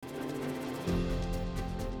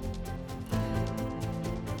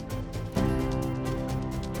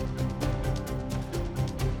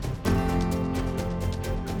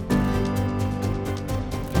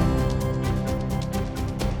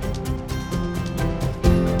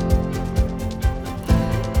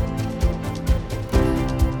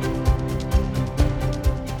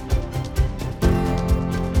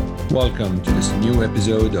Welcome to this new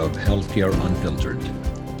episode of Healthcare Unfiltered,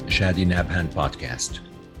 Shadi Nabhan podcast.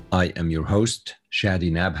 I am your host, Shadi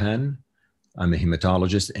Nabhan. I'm a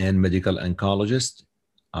hematologist and medical oncologist.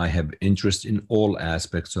 I have interest in all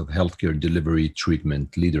aspects of healthcare delivery,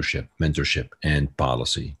 treatment, leadership, mentorship, and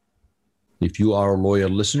policy. If you are a loyal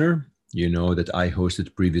listener, you know that I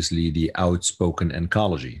hosted previously the Outspoken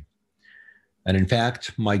Oncology. And in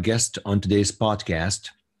fact, my guest on today's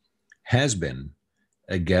podcast has been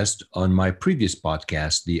a guest on my previous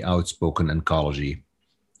podcast, The Outspoken Oncology,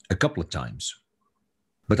 a couple of times.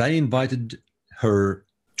 But I invited her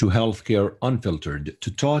to Healthcare Unfiltered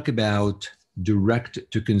to talk about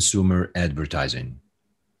direct-to-consumer advertising.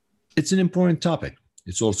 It's an important topic.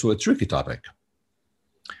 It's also a tricky topic.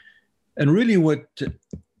 And really what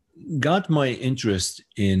got my interest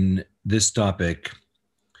in this topic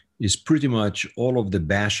is pretty much all of the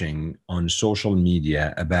bashing on social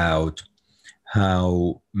media about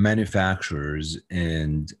how manufacturers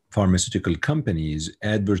and pharmaceutical companies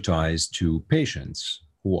advertise to patients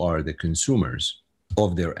who are the consumers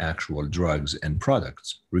of their actual drugs and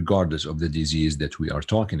products, regardless of the disease that we are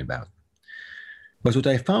talking about. But what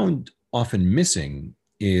I found often missing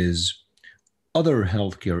is other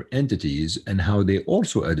healthcare entities and how they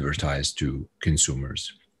also advertise to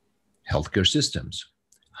consumers, healthcare systems,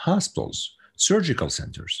 hospitals, surgical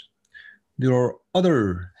centers. There are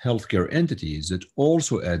other healthcare entities that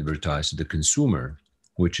also advertise to the consumer,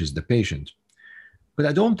 which is the patient. But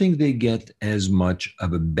I don't think they get as much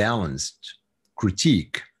of a balanced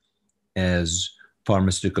critique as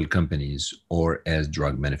pharmaceutical companies or as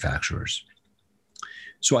drug manufacturers.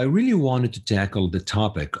 So I really wanted to tackle the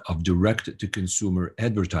topic of direct-to-consumer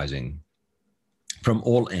advertising from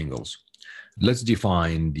all angles. Let's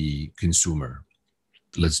define the consumer.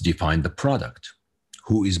 Let's define the product.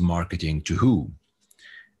 Who is marketing to who?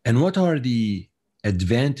 And what are the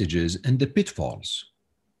advantages and the pitfalls?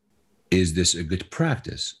 Is this a good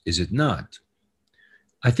practice? Is it not?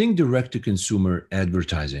 I think direct-to-consumer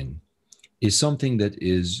advertising is something that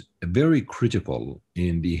is very critical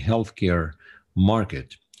in the healthcare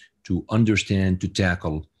market to understand, to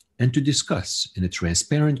tackle, and to discuss in a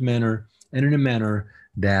transparent manner and in a manner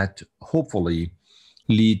that hopefully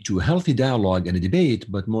lead to a healthy dialogue and a debate,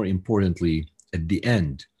 but more importantly, at the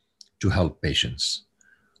end, to help patients.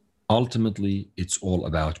 Ultimately, it's all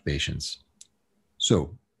about patients.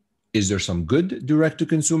 So, is there some good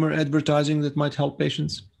direct-to-consumer advertising that might help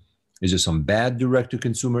patients? Is there some bad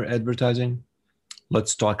direct-to-consumer advertising?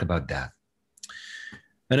 Let's talk about that.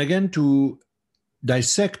 And again, to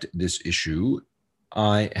dissect this issue,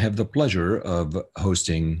 I have the pleasure of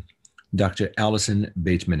hosting Dr. Allison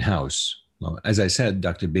Bateman-House. Well, as I said,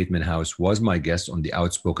 Dr. Bateman-House was my guest on the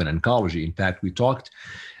Outspoken Oncology. In fact, we talked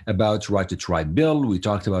about Right to Try bill. We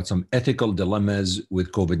talked about some ethical dilemmas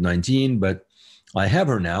with COVID-19, but I have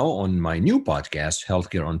her now on my new podcast,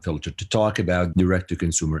 Healthcare Unfiltered, to talk about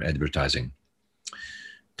direct-to-consumer advertising.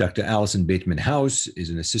 Dr. Allison Bateman-House is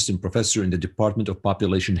an assistant professor in the Department of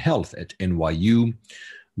Population Health at NYU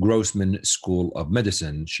Grossman School of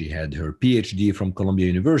Medicine. She had her PhD from Columbia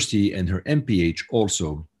University and her MPH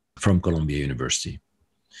also from Columbia University.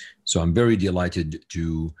 So I'm very delighted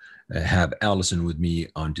to have Allison with me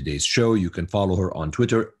on today's show. You can follow her on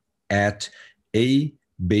Twitter at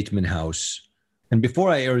 @ABatemanHouse. And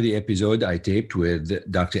before I air the episode I taped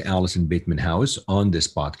with Dr. Allison Bateman-House on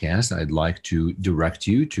this podcast, I'd like to direct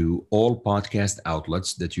you to all podcast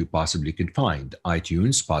outlets that you possibly could find: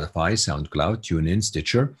 iTunes, Spotify, SoundCloud, TuneIn,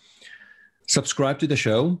 Stitcher. Subscribe to the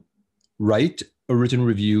show, write a written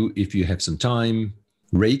review if you have some time,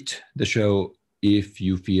 rate the show if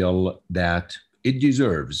you feel that it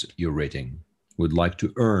deserves your rating. Would like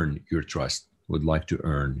to earn your trust, would like to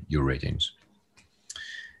earn your ratings.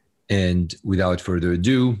 And without further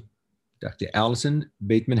ado, Dr. Allison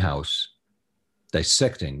Bateman-House,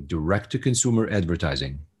 dissecting direct-to-consumer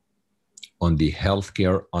advertising on the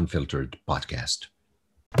Healthcare Unfiltered podcast.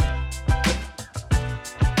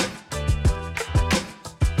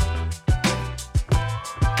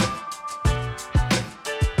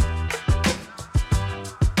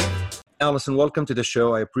 Allison, welcome to the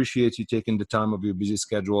show. I appreciate you taking the time of your busy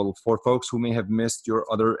schedule. For folks who may have missed your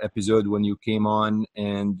other episode when you came on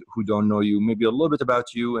and who don't know you, maybe a little bit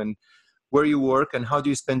about you and where you work and how do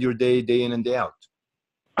you spend your day in and day out?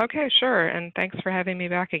 Okay, sure. And thanks for having me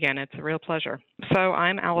back again. It's a real pleasure. So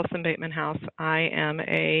I'm Allison Bateman-House. I am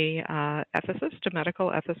a ethicist, a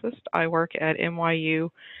medical ethicist. I work at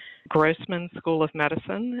NYU Grossman School of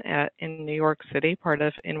Medicine in New York City, part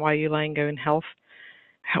of NYU Langone Health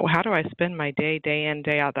How do I spend my day in,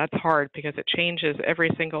 day out? That's hard because it changes every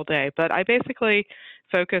single day. But I basically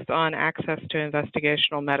focus on access to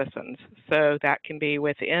investigational medicines. So that can be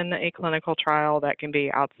within a clinical trial, that can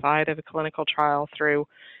be outside of a clinical trial through,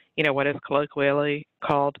 what is colloquially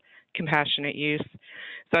called compassionate use.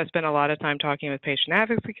 So I spend a lot of time talking with patient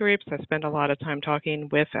advocacy groups. I spend a lot of time talking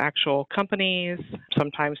with actual companies,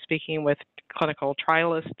 sometimes speaking with clinical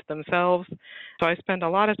trialists themselves. So I spend a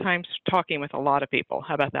lot of time talking with a lot of people.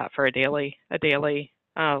 How about that for a daily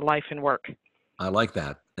life and work? I like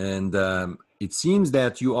that. And it seems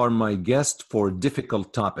that you are my guest for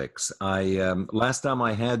difficult topics. I last time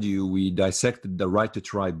I had you, we dissected the right to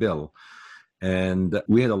try bill. And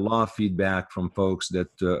we had a lot of feedback from folks that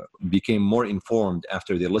became more informed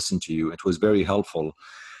after they listened to you. It was very helpful.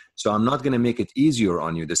 So I'm not going to make it easier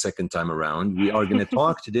on you the second time around. We are going to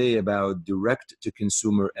talk today about direct to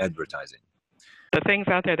consumer advertising. The things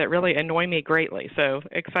out there that really annoy me greatly. So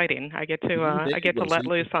exciting! I get to let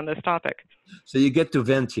loose on this topic. So you get to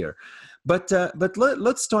vent here. But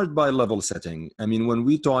let's start by level setting. I mean, when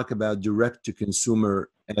we talk about direct to consumer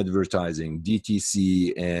advertising,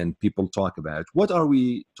 DTC, and people talk about it, what are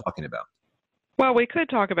we talking about? Well, we could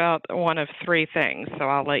talk about one of three things, so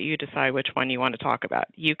I'll let you decide which one you want to talk about.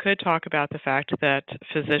 You could talk about the fact that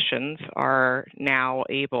physicians are now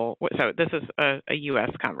able, so this is a U.S.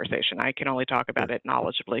 conversation. I can only talk about it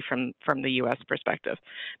knowledgeably from the U.S. perspective.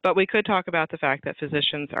 But we could talk about the fact that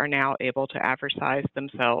physicians are now able to advertise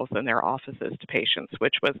themselves and their offices to patients,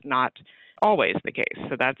 which was not always the case.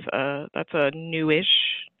 So that's a newish,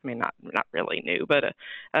 I mean, not really new, but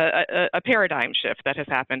a paradigm shift that has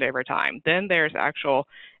happened over time. Then there's actual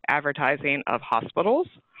advertising of hospitals.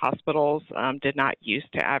 Hospitals did not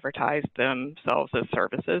used to advertise themselves as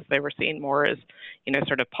services. They were seen more as,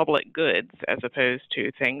 sort of public goods as opposed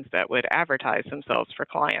to things that would advertise themselves for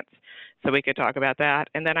clients. So we could talk about that.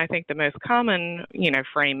 And then I think the most common,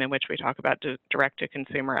 frame in which we talk about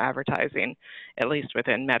direct-to-consumer advertising, at least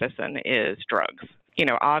within medicine, is drugs.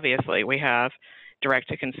 Obviously we have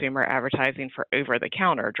direct-to-consumer advertising for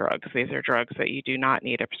over-the-counter drugs. These are drugs that you do not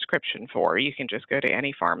need a prescription for. You can just go to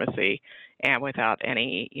any pharmacy and without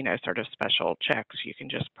any, sort of special checks, you can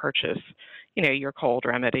just purchase, your cold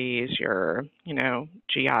remedies, your,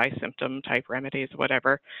 GI symptom type remedies,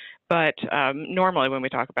 whatever. But normally when we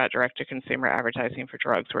talk about direct-to-consumer advertising for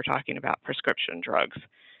drugs, we're talking about prescription drugs.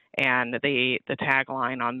 And the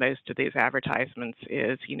tagline on most of these advertisements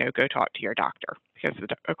is, go talk to your doctor, because,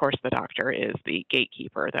 of course, the doctor is the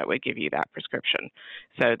gatekeeper that would give you that prescription.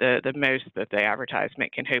 So the most that the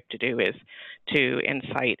advertisement can hope to do is to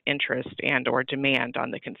incite interest and or demand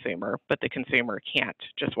on the consumer, but the consumer can't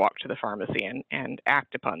just walk to the pharmacy and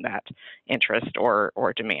act upon that interest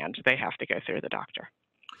or demand. They have to go through the doctor.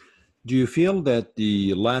 Do you feel that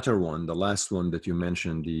the latter one, the last one that you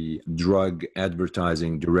mentioned, the drug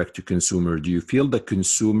advertising direct to consumer, do you feel the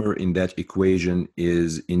consumer in that equation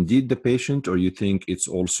is indeed the patient, or you think it's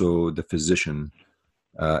also the physician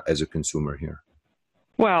as a consumer here?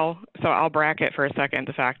 Well, so I'll bracket for a second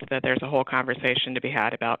the fact that there's a whole conversation to be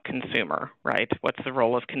had about consumer, right? What's the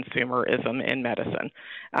role of consumerism in medicine?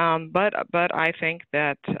 But I think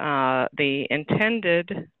that the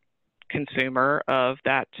intended consumer of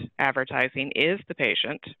that advertising is the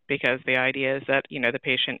patient, because the idea is that the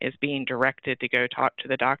patient is being directed to go talk to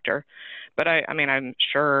the doctor. But I'm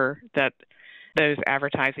sure that those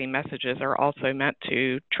advertising messages are also meant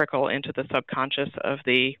to trickle into the subconscious of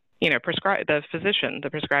the the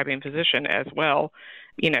prescribing physician as well,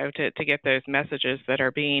 to get those messages that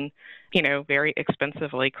are being, very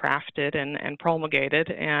expensively crafted and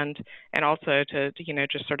promulgated, and also to,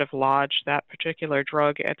 just sort of lodge that particular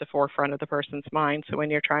drug at the forefront of the person's mind. So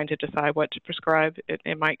when you're trying to decide what to prescribe,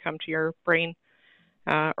 it might come to your brain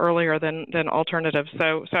earlier than alternatives.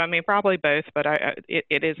 So probably both, but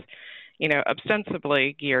it is,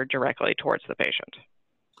 ostensibly geared directly towards the patient.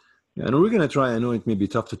 Yeah, and we're going to try. I know it may be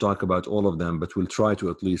tough to talk about all of them, but we'll try to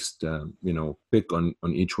at least, pick on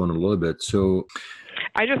each one a little bit. So,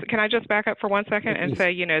 can I just back up for 1 second and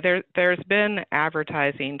say, there's been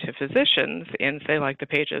advertising to physicians in, say, like the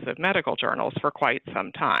pages of medical journals for quite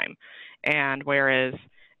some time, and whereas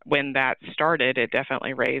when that started, it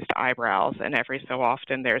definitely raised eyebrows, and every so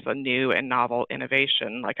often there's a new and novel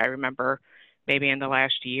innovation. Like I remember maybe in the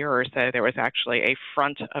last year or so, there was actually a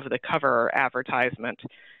front of the cover advertisement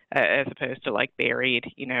as opposed to like buried,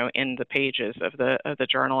 in the pages of the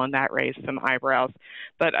journal, and that raised some eyebrows.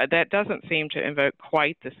 But that doesn't seem to invoke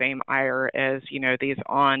quite the same ire as, these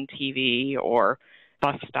on TV or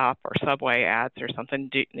bus stop or subway ads or something,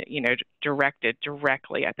 directed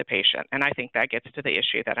directly at the patient. And I think that gets to the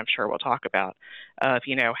issue that I'm sure we'll talk about of,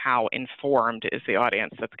 how informed is the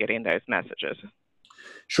audience that's getting those messages.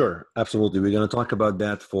 Sure, absolutely. We're going to talk about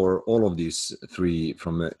that for all of these three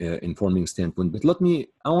from an informing standpoint. But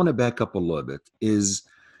I want to back up a little bit.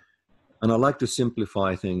 And I like to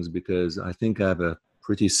simplify things because I think I have a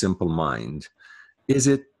pretty simple mind. Is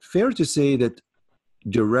it fair to say that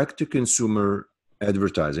direct-to-consumer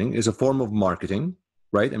advertising is a form of marketing,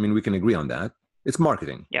 right? I mean, we can agree on that. It's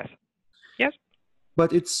marketing. Yes.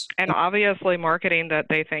 But and obviously marketing that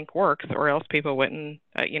they think works, or else people wouldn't,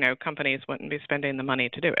 companies wouldn't be spending the money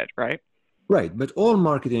to do it, right? Right. But all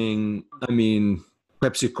marketing, I mean,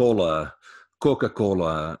 Pepsi-Cola,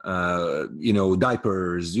 Coca-Cola,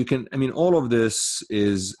 diapers, all of this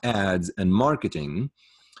is ads and marketing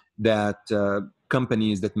that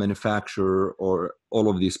companies that manufacture or all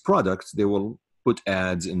of these products, they will put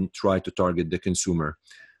ads and try to target the consumer.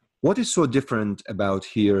 What is so different about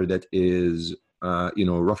here that is,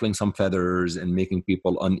 ruffling some feathers and making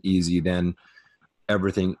people uneasy than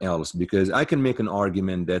everything else? Because I can make an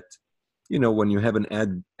argument that, when you have an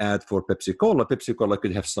ad for Pepsi-Cola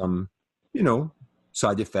could have some,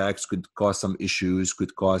 side effects, could cause some issues,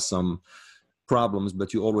 could cause some problems,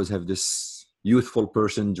 but you always have this youthful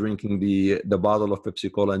person drinking the bottle of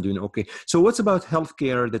Pepsi-Cola and doing okay. So what's about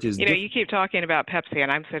healthcare that is you keep talking about Pepsi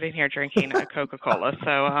and I'm sitting here drinking a Coca-Cola.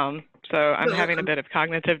 So I'm having a bit of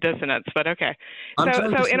cognitive dissonance, but okay.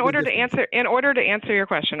 So in order to answer your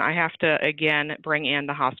question, I have to again bring in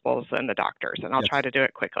the hospitals and the doctors, and I'll try to do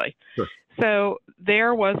it quickly. Sure. So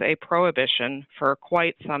there was a prohibition for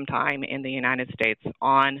quite some time in the United States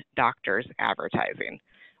on doctors advertising.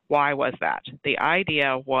 Why was that? The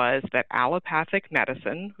idea was that allopathic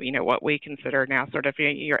medicine, what we consider now sort of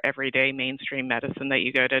your everyday mainstream medicine that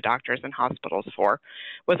you go to doctors and hospitals for,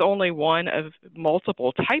 was only one of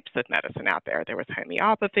multiple types of medicine out there. There was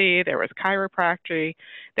homeopathy, there was chiropractic,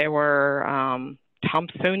 there were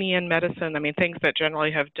Thompsonian medicine, things that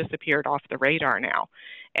generally have disappeared off the radar now.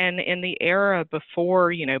 And in the era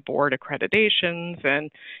before, board accreditations and,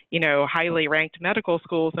 highly ranked medical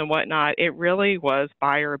schools and whatnot, it really was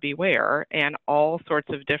buyer beware, and all sorts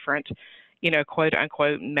of different, quote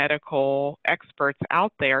unquote, medical experts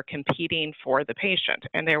out there competing for the patient.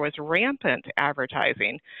 And there was rampant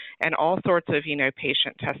advertising and all sorts of,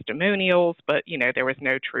 patient testimonials, but, there was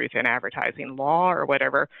no truth in advertising law or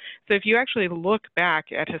whatever. So if you actually look back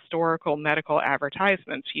at historical medical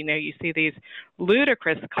advertisements, you see these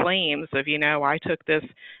ludicrous claims of, I took this,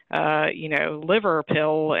 liver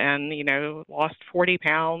pill and, lost 40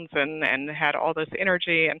 pounds and had all this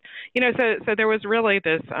energy. And, so there was really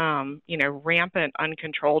this, rampant,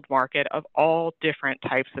 uncontrolled market of all different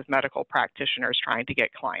types of medical practitioners trying to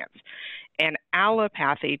get clients. And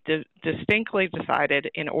allopathy distinctly decided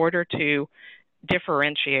in order to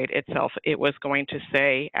differentiate itself, it was going to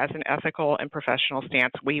say, as an ethical and professional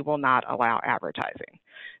stance, we will not allow advertising.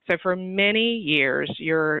 So for many years,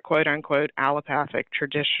 your quote-unquote allopathic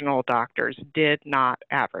traditional doctors did not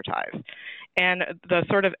advertise. And the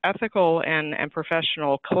sort of ethical and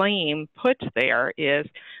professional claim put there is,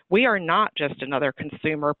 we are not just another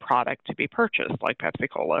consumer product to be purchased like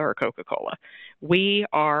Pepsi-Cola or Coca-Cola. We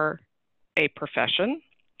are a profession,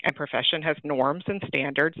 and profession has norms and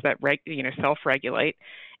standards that self-regulate,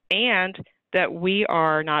 and that we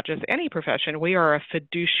are not just any profession, we are a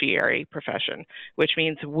fiduciary profession, which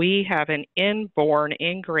means we have an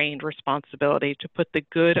ingrained responsibility to put the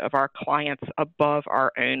good of our clients above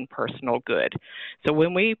our own personal good. So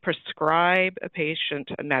when we prescribe a patient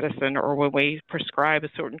a medicine, or when we prescribe a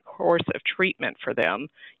certain course of treatment for them,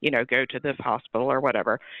 go to this hospital or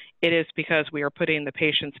whatever, it is because we are putting the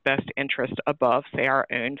patient's best interest above, say, our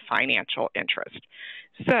own financial interest.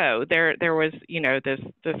 So there was,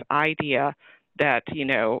 this idea that,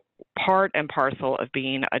 part and parcel of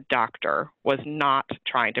being a doctor was not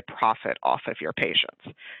trying to profit off of your patients.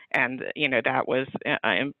 And, that was,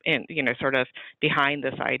 sort of behind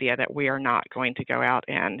this idea that we are not going to go out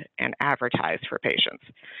and advertise for patients.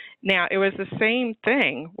 Now, it was the same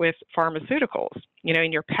thing with pharmaceuticals.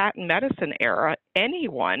 In your patent medicine era,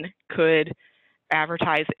 anyone could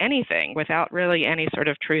advertise anything without really any sort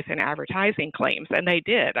of truth in advertising claims. And they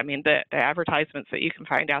did. The advertisements that you can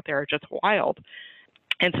find out there are just wild.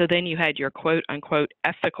 And so then you had your quote unquote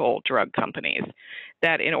ethical drug companies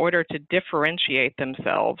that, in order to differentiate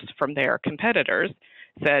themselves from their competitors,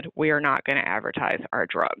 said, we are not going to advertise our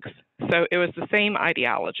drugs. So it was the same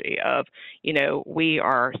ideology of, we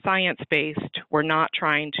are science-based. We're not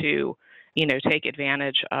trying to take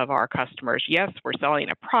advantage of our customers. Yes, we're selling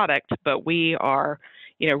a product, but we are,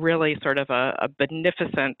 really sort of a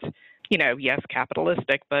beneficent, yes,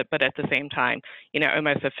 capitalistic, but at the same time,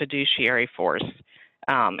 almost a fiduciary force,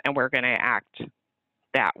 and we're going to act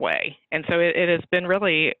that way. And so it has been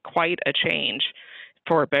really quite a change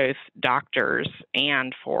for both doctors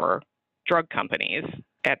and for drug companies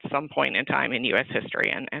at some point in time in U.S.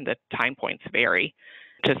 history, and the time points vary,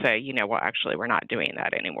 to say, well, actually, we're not doing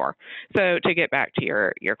that anymore. So to get back to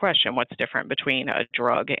your question, what's different between a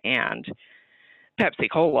drug and Pepsi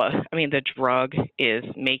Cola? I mean, the drug is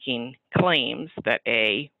making claims that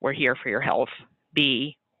A, we're here for your health,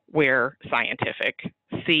 B, we're scientific,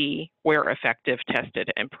 C, we're effective,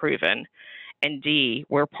 tested, and proven, and D,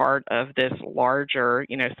 we're part of this larger,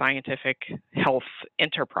 scientific health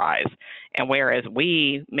enterprise. And whereas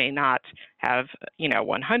we may not have,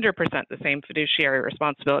 100% the same fiduciary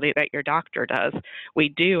responsibility that your doctor does, we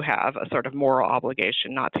do have a sort of moral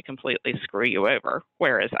obligation not to completely screw you over.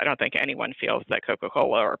 Whereas I don't think anyone feels that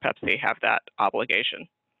Coca-Cola or Pepsi have that obligation.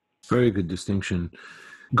 Very good distinction.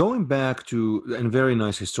 Going back to a very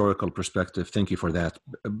nice historical perspective, thank you for that.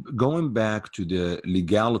 Going back to the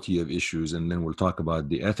legality of issues, and then we'll talk about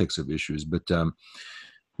the ethics of issues. But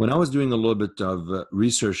when I was doing a little bit of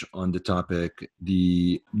research on the topic,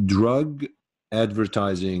 the drug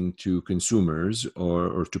advertising to consumers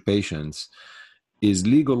or to patients is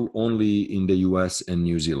legal only in the US and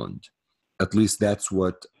New Zealand. At least that's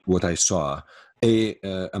what I saw. A,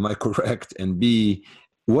 am I correct? And B,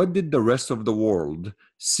 what did the rest of the world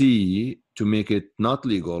see to make it not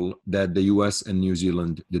legal that the US and New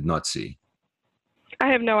Zealand did not see?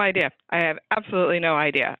 I have no idea. I have absolutely no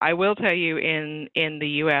idea. I will tell you in the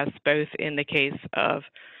US, both in the case of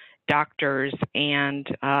doctors and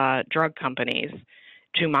drug companies,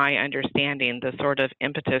 to my understanding, the sort of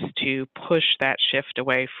impetus to push that shift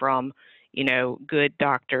away from, good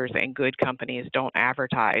doctors and good companies don't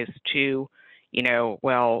advertise to,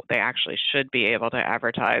 well, they actually should be able to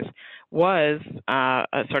advertise, was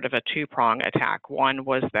a sort of a two-prong attack. One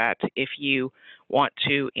was that if you want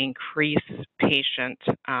to increase patient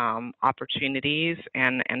opportunities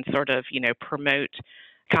and sort of, promote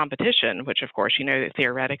competition, which of course,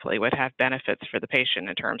 theoretically would have benefits for the patient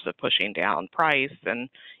in terms of pushing down price and,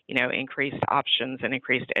 increased options and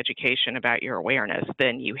increased education about your awareness,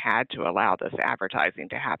 then you had to allow this advertising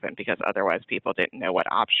to happen because otherwise people didn't know what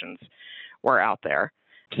options were out there.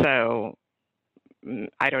 So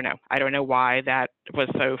I don't know. I don't know why that was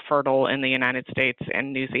so fertile in the United States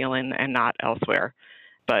and New Zealand and not elsewhere,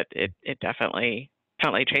 but it definitely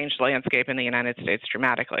changed the landscape in the United States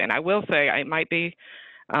dramatically. And I will say, I might be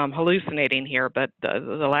hallucinating here, but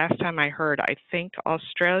the last time I heard, I think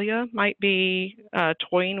Australia might be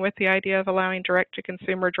toying with the idea of allowing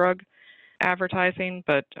direct-to-consumer drug advertising,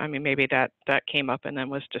 but I mean, maybe that came up and then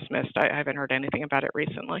was dismissed. I haven't heard anything about it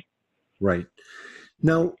recently. Right.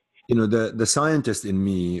 Now, the scientist in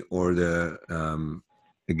me, or the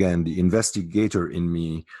investigator in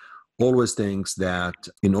me, always thinks that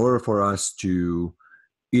in order for us to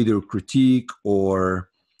either critique or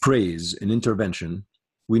praise an intervention,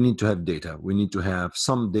 we need to have data. We need to have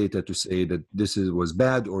some data to say that this was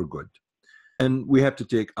bad or good. And we have to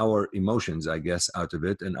take our emotions, I guess, out of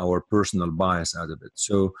it and our personal bias out of it.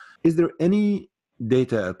 So is there any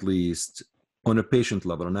data, at least on a patient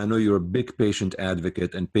level? And I know you're a big patient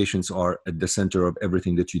advocate and patients are at the center of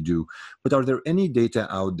everything that you do, but are there any data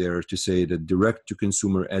out there to say that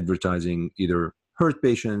direct-to-consumer advertising either hurt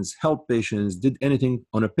patients, helped patients, did anything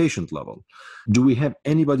on a patient level? Do we have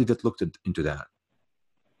anybody that looked into that?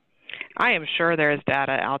 I am sure there is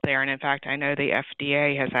data out there, and in fact, I know the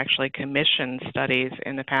FDA has actually commissioned studies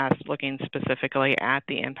in the past looking specifically at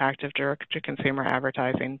the impact of direct-to-consumer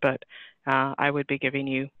advertising, but I would be giving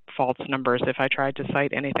you false numbers if I tried to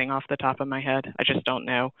cite anything off the top of my head. I just don't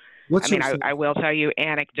know. I will tell you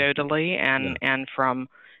anecdotally and from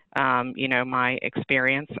my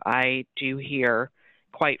experience, I do hear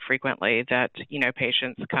quite frequently that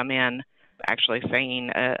patients come in actually saying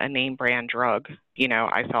a name brand drug,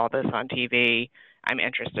 I saw this on TV, I'm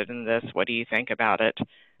interested in this, what do you think about it?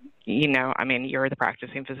 You're the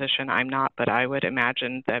practicing physician, I'm not, but I would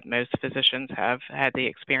imagine that most physicians have had the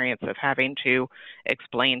experience of having to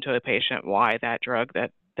explain to a patient why that drug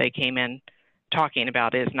that they came in talking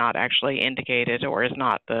about is not actually indicated or is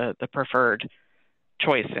not the preferred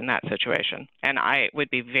choice in that situation. And I would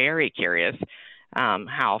be very curious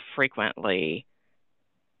how frequently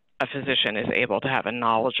a physician is able to have a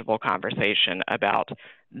knowledgeable conversation about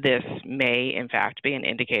this may in fact be an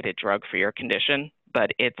indicated drug for your condition,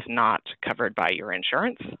 but it's not covered by your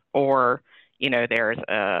insurance, or there is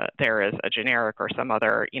a generic or some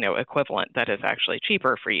other equivalent that is actually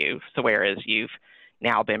cheaper for you. So whereas you've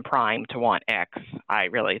now been primed to want X, I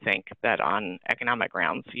really think that on economic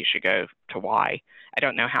grounds, you should go to Y. I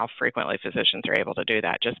don't know how frequently physicians are able to do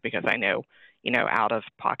that, just because I know,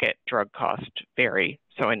 out-of-pocket drug costs vary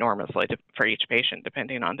so enormously for each patient,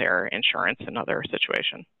 depending on their insurance and other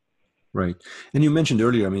situation. Right. And you mentioned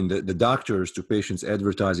earlier, I mean, the doctors to patients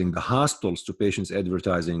advertising, the hospitals to patients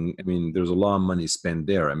advertising, I mean, there's a lot of money spent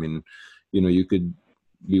there. I mean, you could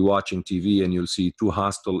be watching TV and you'll see two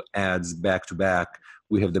hospital ads back to back.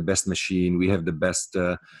 We have the best machine. We have the best,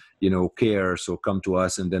 care. So come to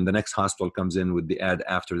us. And then the next hospital comes in with the ad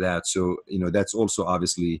after that. So, that's also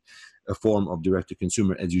obviously a form of direct to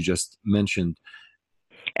consumer, as you just mentioned.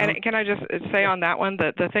 And can I just say on that one,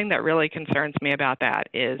 the thing that really concerns me about that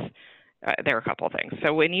is there are a couple of things.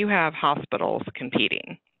 So when you have hospitals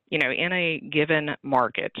competing, in a given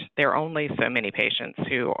market, there are only so many patients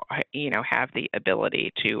who, have the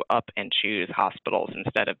ability to up and choose hospitals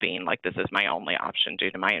instead of being like, this is my only option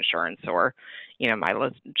due to my insurance or, my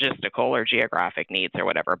logistical or geographic needs or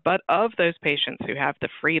whatever. But of those patients who have the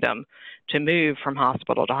freedom to move from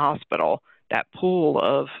hospital to hospital, that pool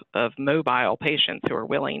of mobile patients who are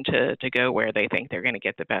willing to go where they think they're going to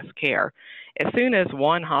get the best care. As soon as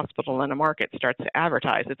one hospital in a market starts to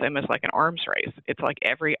advertise, it's almost like an arms race. It's like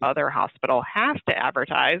every other hospital has to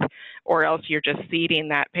advertise, or else you're just ceding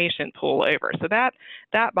that patient pool over. So that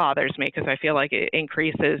bothers me, because I feel like it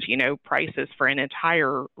increases, prices for an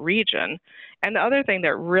entire region. And the other thing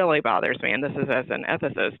that really bothers me, and this is as an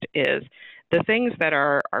ethicist, is the things that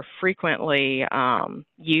are frequently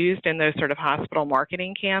used in those sort of hospital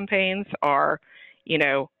marketing campaigns are,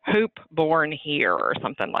 hope born here or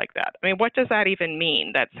something like that. I mean, what does that even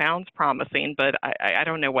mean? That sounds promising, but I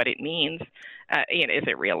don't know what it means. Is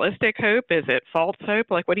it realistic hope? Is it false hope?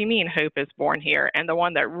 Like, what do you mean hope is born here? And the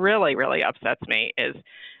one that really, really upsets me is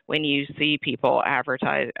when you see people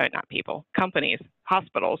advertise, companies,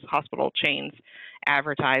 hospitals, hospital chains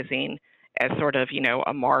advertising as sort of,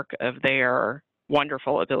 a mark of their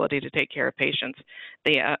wonderful ability to take care of patients,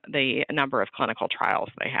 the number of clinical trials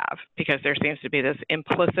they have, because there seems to be this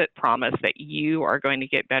implicit promise that you are going to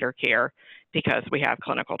get better care because we have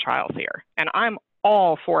clinical trials here. And I'm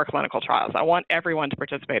all for clinical trials. I want everyone to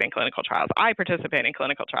participate in clinical trials. I participate in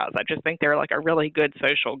clinical trials. I just think they're like a really good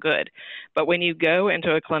social good. But when you go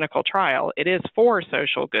into a clinical trial, it is for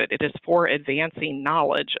social good. It is for advancing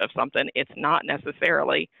knowledge of something. It's not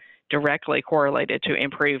necessarily directly correlated to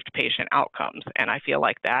improved patient outcomes. And I feel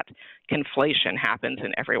like that conflation happens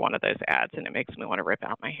in every one of those ads, and it makes me want to rip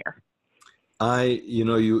out my hair.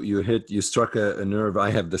 You struck a nerve. I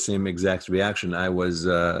have the same exact reaction. I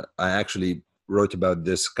actually wrote about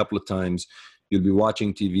this a couple of times. You'll be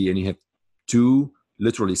watching TV and you have two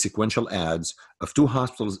literally sequential ads of two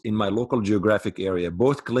hospitals in my local geographic area,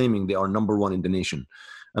 both claiming they are number one in the nation.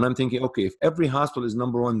 And I'm thinking, okay, if every hospital is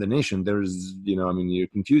number one in the nation, there's, you're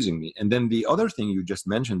confusing me. And then the other thing you just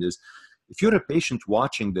mentioned is, if you're a patient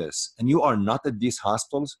watching this and you are not at these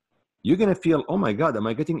hospitals, you're going to feel, oh my God, am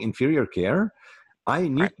I getting inferior care? I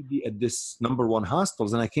need to be at this number one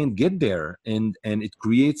hospitals and I can't get there. And it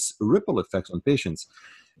creates ripple effects on patients.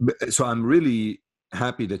 So I'm really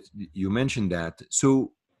happy that you mentioned that.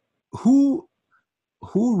 So who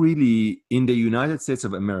really in the United States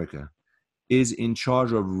of America is in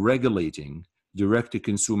charge of regulating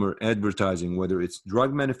direct-to-consumer advertising, whether it's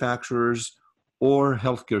drug manufacturers or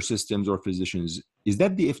healthcare systems or physicians? Is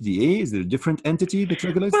that the FDA? Is it a different entity that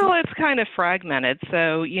regulates? Well, it's kind of fragmented.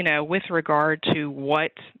 So, with regard to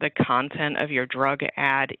what the content of your drug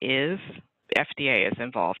ad is, FDA is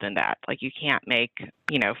involved in that. Like, you can't make,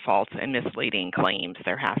 false and misleading claims.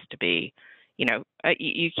 There has to be,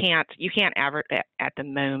 you can't advertise at the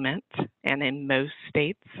moment, and in most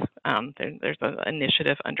states, there's an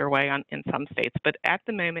initiative underway in some states, but at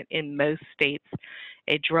the moment in most states,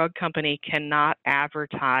 a drug company cannot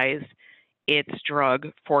advertise its drug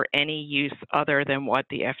for any use other than what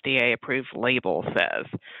the FDA approved label says.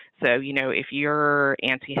 So, if your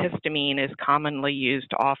antihistamine is commonly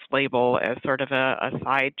used off-label as sort of a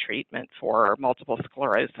side treatment for multiple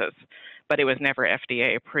sclerosis, but it was never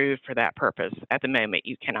FDA approved for that purpose, at the moment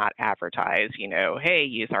you cannot advertise, hey,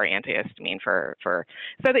 use our antihistamine for.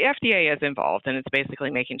 So the FDA is involved, and it's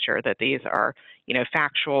basically making sure that these are,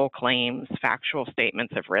 factual claims, factual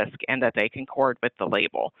statements of risk, and that they concord with the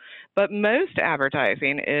label. But most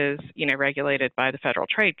advertising is, regulated by the Federal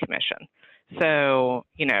Trade Commission. So,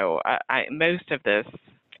 most of this,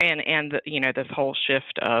 and this whole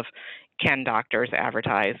shift of can doctors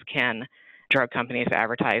advertise, can drug companies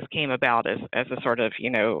advertise came about as a sort of,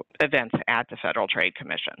 events at the Federal Trade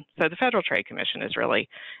Commission. So the Federal Trade Commission is really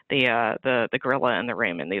the gorilla in the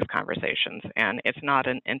room in these conversations, and it's not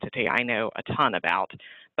an entity I know a ton about.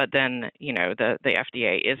 But then, the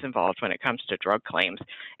FDA is involved when it comes to drug claims.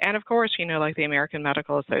 And of course, like the American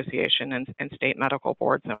Medical Association and state medical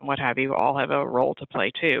boards and what have you all have a role to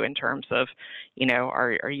play too in terms of,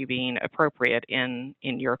 are you being appropriate in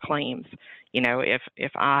your claims?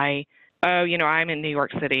 If I'm in New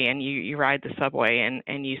York City and you ride the subway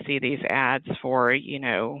and you see these ads for,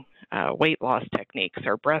 weight loss techniques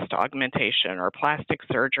or breast augmentation or plastic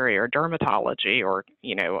surgery or dermatology or,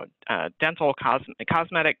 dental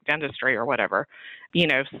cosmetic dentistry or whatever,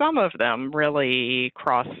 some of them really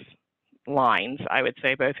cross lines, I would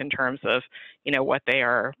say, both in terms of, what they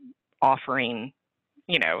are offering,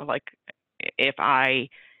 like if I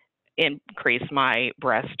increase my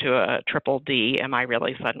breast to a triple D, am I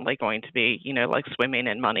really suddenly going to be, like swimming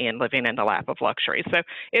in money and living in the lap of luxury? So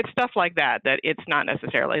it's stuff like that it's not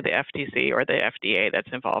necessarily the FTC or the FDA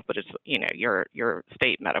that's involved, but it's, your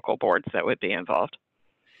state medical boards that would be involved.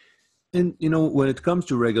 And, when it comes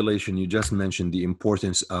to regulation, you just mentioned the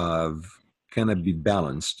importance of kind of be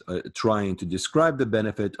balanced, trying to describe the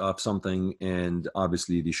benefit of something and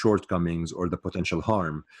obviously the shortcomings or the potential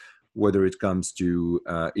harm, whether it comes to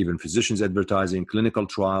even physicians advertising, clinical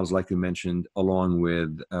trials, like you mentioned, along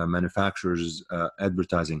with manufacturers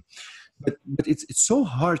advertising. But it's so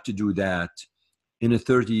hard to do that in a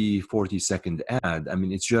 30, 40-second ad. I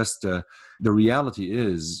mean, it's just, the reality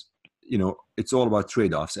is, it's all about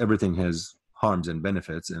trade-offs. Everything has harms and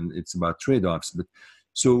benefits, and it's about trade-offs. But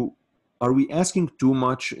so are we asking too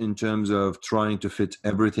much in terms of trying to fit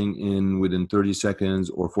everything in within 30 seconds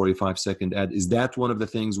or 45-second ad? Is that one of the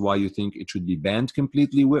things why you think it should be banned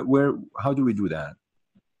completely? How do we do that?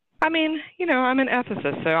 I mean, I'm an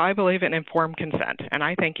ethicist, so I believe in informed consent. And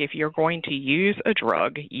I think if you're going to use a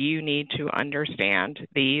drug, you need to understand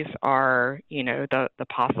these are, the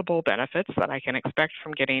possible benefits that I can expect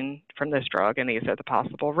from getting from this drug. And these are the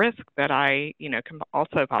possible risks that I, can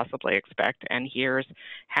also possibly expect. And here's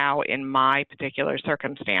how, in my particular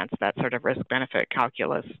circumstance, that sort of risk-benefit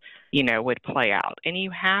calculus, would play out. And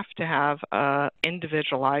you have to have an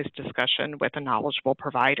individualized discussion with a knowledgeable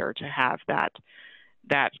provider to have that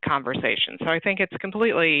conversation. So I think it's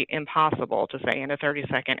completely impossible to say in a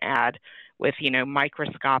 30-second ad with,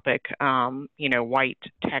 microscopic, white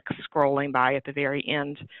text scrolling by at the very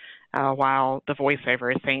end while the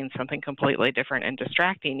voiceover is saying something completely different and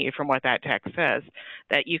distracting you from what that text says,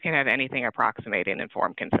 that you can have anything approximating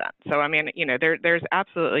informed consent. So, I mean, there's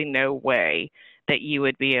absolutely no way that you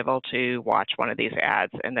would be able to watch one of these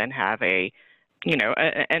ads and then have an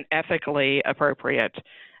ethically appropriate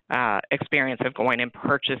experience of going and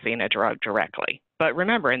purchasing a drug directly. But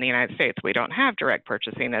remember, in the United States, we don't have direct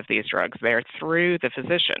purchasing of these drugs. They're through the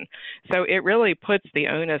physician. So it really puts the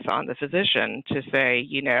onus on the physician to say,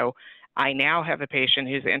 I now have a patient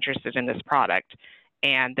who's interested in this product,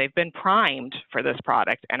 and they've been primed for this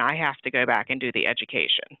product, and I have to go back and do the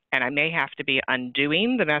education. And I may have to be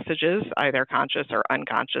undoing the messages, either conscious or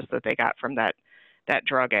unconscious, that they got from that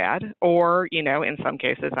drug ad, or, in some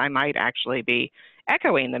cases, I might actually be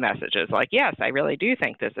echoing the messages like, yes, I really do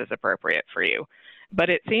think this is appropriate for you. But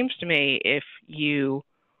it seems to me if you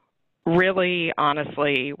really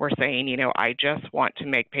honestly were saying, I just want to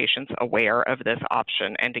make patients aware of this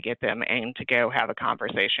option and to get them and to go have a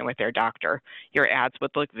conversation with their doctor, your ads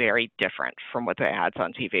would look very different from what the ads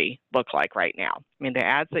on TV look like right now. I mean, the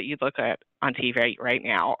ads that you look at on TV right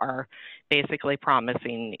now are basically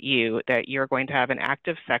promising you that you're going to have an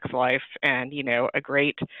active sex life and, a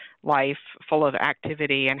great life full of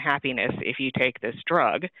activity and happiness if you take this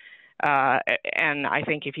drug. And I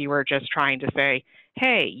think if you were just trying to say,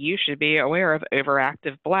 hey, you should be aware of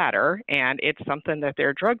overactive bladder, and it's something that there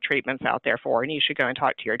are drug treatments out there for, and you should go and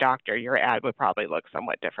talk to your doctor, your ad would probably look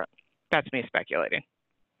somewhat different. That's me speculating.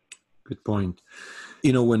 Good point.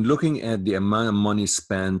 When looking at the amount of money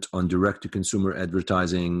spent on direct-to-consumer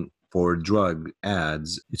advertising for drug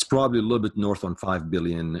ads, it's probably a little bit north on $5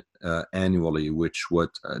 billion annually,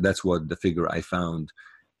 that's what the figure I found.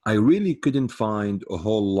 I really couldn't find a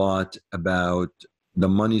whole lot about the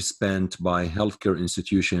money spent by healthcare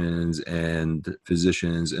institutions and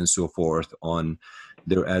physicians and so forth on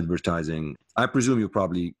their advertising. I presume you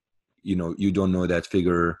probably, you don't know that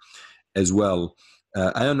figure as well.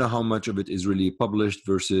 I don't know how much of it is really published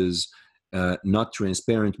versus not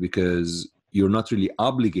transparent, because you're not really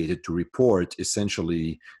obligated to report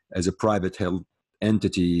essentially as a private health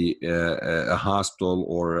entity, a hospital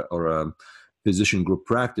or physician group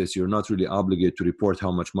practice, you're not really obligated to report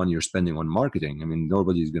how much money you're spending on marketing. I mean,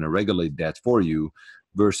 nobody's going to regulate that for you,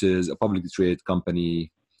 versus a publicly traded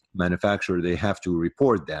company manufacturer, they have to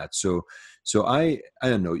report that. So I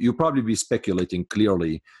don't know, you'll probably be speculating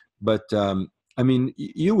clearly, but I mean,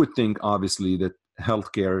 you would think obviously that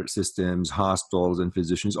healthcare systems, hospitals, and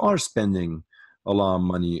physicians are spending a lot of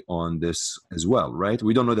money on this as well, right?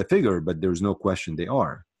 We don't know the figure, but there's no question they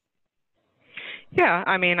are. Yeah,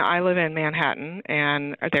 I mean, I live in Manhattan,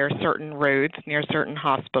 and there are certain roads near certain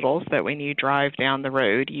hospitals that when you drive down the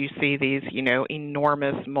road, you see these,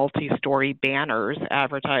 enormous multi-story banners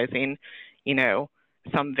advertising,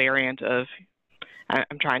 some variant of,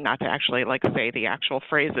 I'm trying not to actually say the actual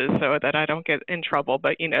phrases so that I don't get in trouble,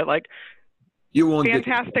 but, you won't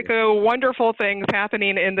fantastic, wonderful things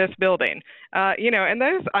happening in this building. And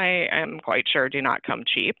those I am quite sure do not come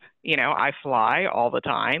cheap. I fly all the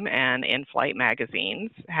time, and in-flight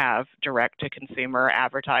magazines have direct-to-consumer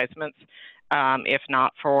advertisements, if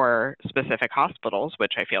not for specific hospitals,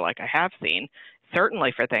 which I feel like I have seen,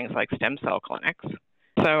 certainly for things like stem cell clinics.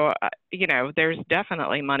 So, there's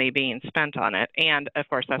definitely money being spent on it. And, of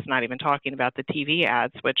course, that's not even talking about the TV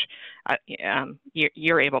ads, which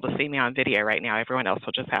you're able to see me on video right now. Everyone else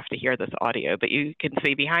will just have to hear this audio, but you can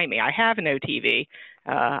see behind me. I have no TV.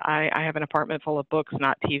 I have an apartment full of books,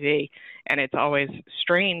 not TV. And it's always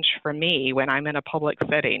strange for me when I'm in a public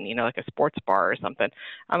setting, like a sports bar or something.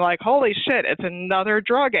 I'm like, holy shit, it's another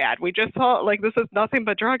drug ad. We just saw, this is nothing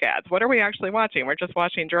but drug ads. What are we actually watching? We're just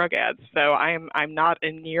watching drug ads. So I'm not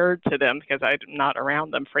inured to them because I'm not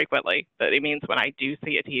around them frequently. But it means when I do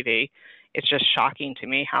see a TV, it's just shocking to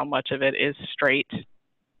me how much of it is straight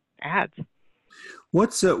ads.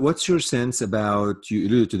 What's your sense about, you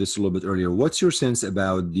alluded to this a little bit earlier, what's your sense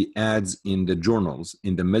about the ads in the journals,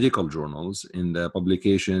 in the medical journals, in the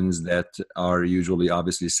publications that are usually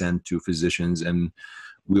obviously sent to physicians, and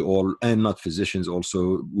and not physicians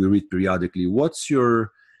also, we read periodically. What's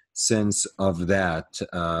your sense of that?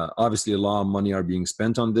 Obviously a lot of money are being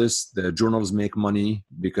spent on this. The journals make money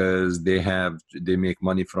because they make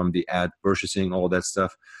money from the ad purchasing, all that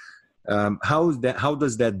stuff. How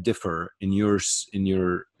does that differ in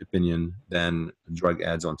your opinion than drug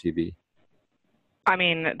ads on TV? I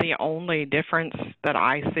mean, the only difference that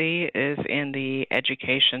I see is in the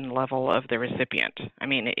education level of the recipient. I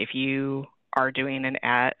mean, if you are doing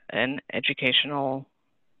an educational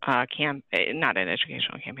not an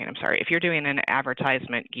educational campaign, I'm sorry. If you're doing an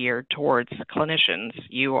advertisement geared towards clinicians,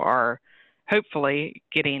 you are hopefully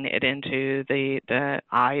getting it into the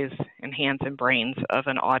eyes and hands and brains of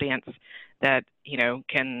an audience that,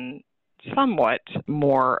 can somewhat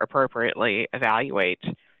more appropriately evaluate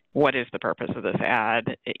what is the purpose of this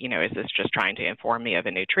ad. Is this just trying to inform me of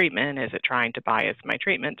a new treatment? Is it trying to bias my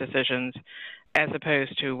treatment decisions? As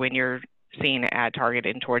opposed to when you're seeing an ad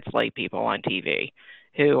targeted towards lay people on TV,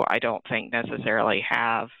 who I don't think necessarily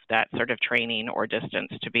have that sort of training or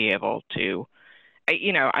distance to be able to,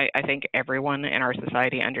 I think everyone in our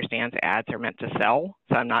society understands ads are meant to sell.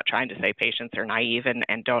 So I'm not trying to say patients are naive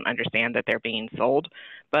and don't understand that they're being sold,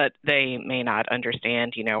 but they may not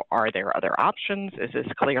understand, are there other options? Is this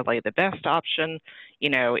clearly the best option?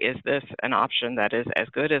 Is this an option that is as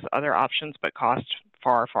good as other options but cost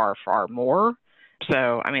far, far, far more?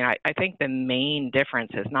 So, I mean, I think the main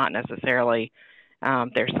difference is not necessarily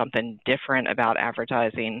there's something different about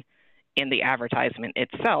advertising in the advertisement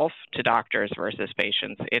itself to doctors versus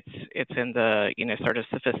patients. It's in the sort of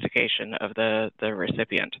sophistication of the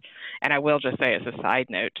recipient. And I will just say as a side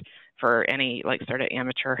note for any sort of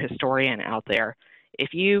amateur historian out there,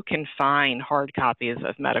 if you can find hard copies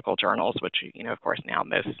of medical journals, which of course now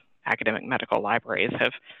most academic medical libraries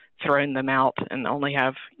have thrown them out and only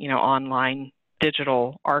have online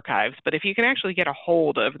digital archives. But if you can actually get a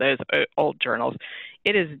hold of those old journals,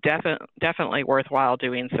 it is definitely worthwhile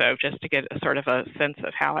doing so, just to get a sort of a sense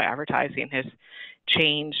of how advertising has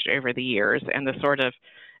changed over the years and the sort of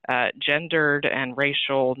gendered and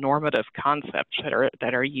racial normative concepts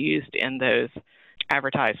that are used in those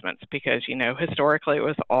advertisements. Because historically it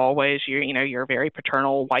was always your very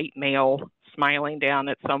paternal white male smiling down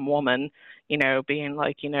at some woman, being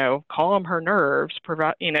like, calm her nerves,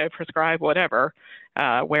 prescribe whatever.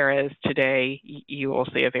 Whereas today you will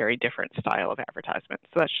see a very different style of advertisement.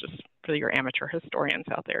 So that's just for your amateur historians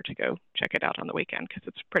out there to go check it out on the weekend, because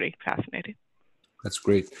it's pretty fascinating. That's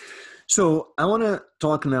great. So I want to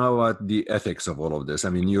talk now about the ethics of all of this.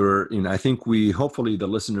 I mean, I think hopefully the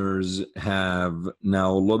listeners have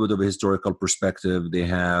now a little bit of a historical perspective. They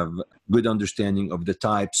have good understanding of the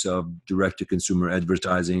types of direct-to-consumer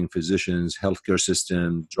advertising, physicians, healthcare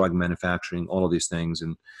system, drug manufacturing, all of these things.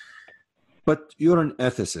 And But you're an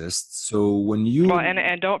ethicist, so when you Well,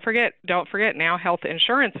 and don't forget now health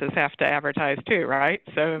insurances have to advertise too, right?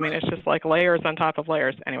 So I mean, it's just like layers on top of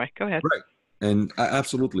layers. Anyway, go ahead. right, and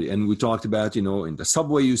absolutely, and we talked about, in the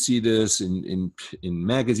subway you see this, in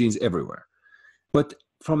magazines everywhere. But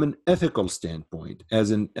from an ethical standpoint,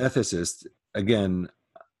 as an ethicist, again,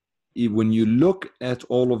 when you look at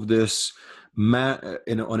all of this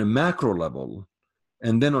on a macro level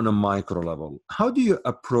and then on a micro level, how do you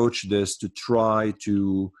approach this to try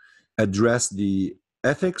to address the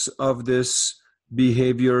ethics of this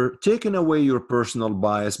behavior, taking away your personal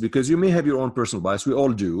bias? Because you may have your own personal bias, we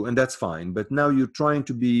all do, and that's fine. But now you're trying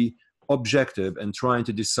to be objective and trying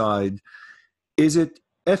to decide, is it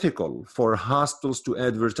ethical for hospitals to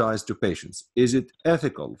advertise to patients? Is it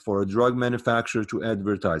ethical for a drug manufacturer to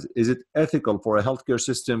advertise? Is it ethical for a healthcare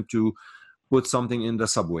system to put something in the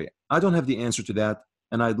subway? I don't have the answer to that,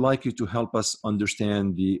 and I'd like you to help us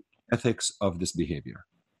understand the ethics of this behavior.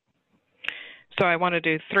 So I want to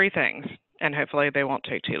do three things, and hopefully they won't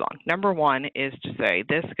take too long. Number one is to say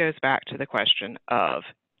this goes back to the question of,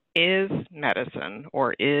 is medicine,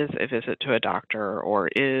 or is a visit to a doctor, or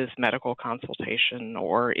is medical consultation,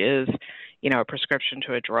 or is, a prescription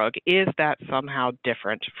to a drug, is that somehow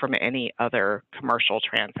different from any other commercial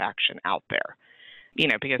transaction out there?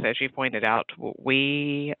 Because as you pointed out,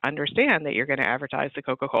 we understand that you're going to advertise the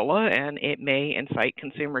Coca-Cola and it may incite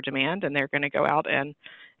consumer demand, and they're going to go out and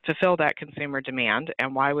fulfill that consumer demand.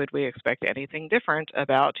 And why would we expect anything different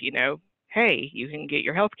about, hey, you can get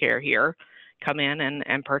your health care here, come in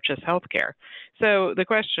and purchase health care? So the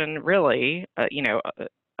question really,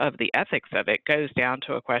 of the ethics of it goes down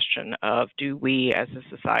to a question of, do we as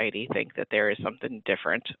a society think that there is something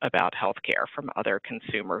different about healthcare from other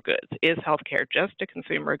consumer goods? Is healthcare just a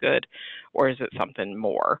consumer good, or is it something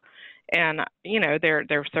more? And, there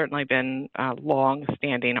have certainly been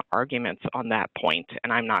long-standing arguments on that point,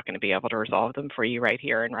 and I'm not going to be able to resolve them for you right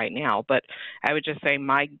here and right now. But I would just say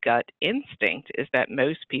my gut instinct is that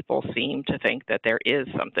most people seem to think that there is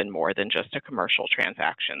something more than just a commercial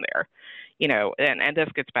transaction there. And this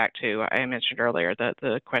gets back to, I mentioned earlier,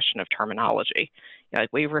 the question of terminology. Like,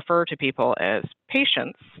 we refer to people as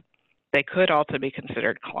patients. They could also be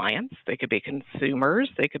considered clients. They could be consumers.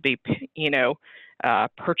 They could be,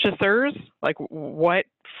 purchasers. Like, what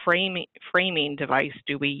framing device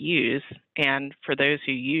do we use? And for those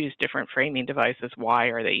who use different framing devices, why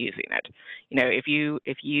are they using it? If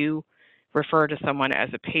you refer to someone as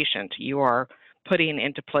a patient, you are putting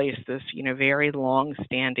into place this, very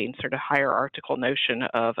long-standing sort of hierarchical notion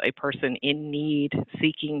of a person in need,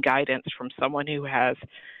 seeking guidance from someone who has,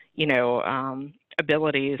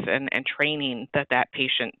 abilities and training that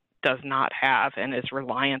patient does not have, and is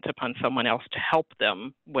reliant upon someone else to help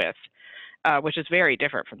them with, which is very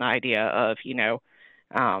different from the idea of,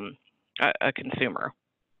 a consumer.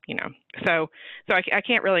 So I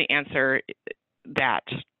can't really answer that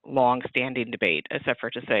long-standing debate, except for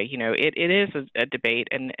to say, it is a debate,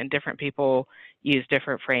 and different people use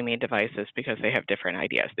different framing devices because they have different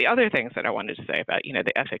ideas. The other things that I wanted to say about,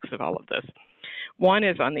 the ethics of all of this, one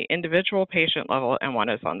is on the individual patient level, and one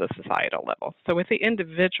is on the societal level. So with the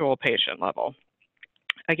individual patient level,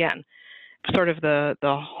 again, sort of the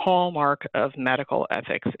hallmark of medical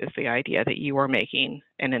ethics is the idea that you are making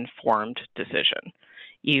an informed decision.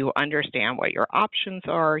 You understand what your options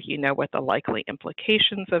are. You know what the likely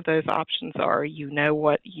implications of those options are. You know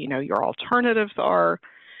what, your alternatives are.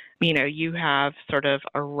 You have sort of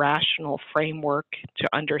a rational framework to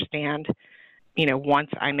understand, once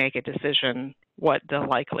I make a decision, what the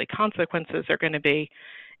likely consequences are going to be.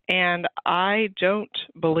 And I don't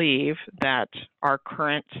believe that our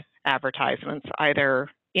current advertisements, either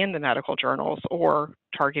in the medical journals or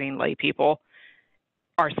targeting lay people,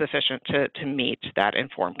 are sufficient to meet that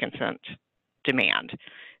informed consent demand.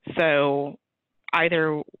 So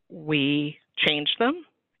either we change them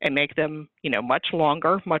and make them, much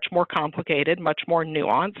longer, much more complicated, much more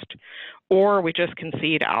nuanced, or we just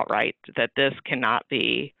concede outright that this cannot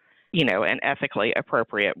be, an ethically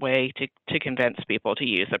appropriate way to convince people to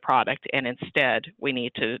use a product, and instead we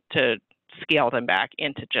need to scale them back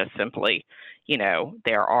into just simply,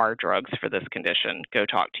 there are drugs for this condition. Go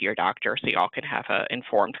talk to your doctor so y'all can have an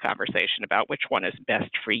informed conversation about which one is best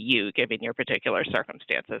for you, given your particular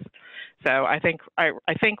circumstances. So I think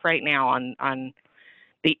right now on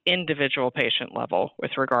the individual patient level,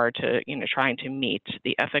 with regard to trying to meet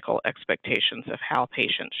the ethical expectations of how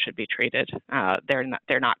patients should be treated,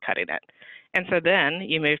 they're not cutting it. And so then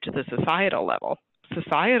you move to the societal level.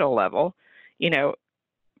 Societal level,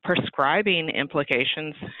 prescribing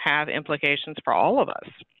implications have implications for all of us.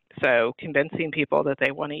 So convincing people that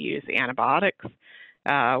they want to use antibiotics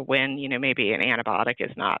when, maybe an antibiotic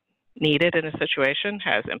is not needed in a situation,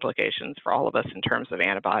 has implications for all of us in terms of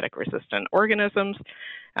antibiotic-resistant organisms,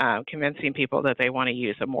 convincing people that they want to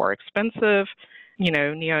use a more expensive,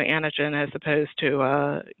 neoantigen as opposed to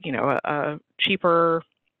a cheaper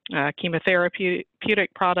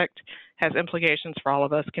chemotherapeutic product has implications for all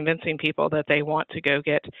of us, convincing people that they want to go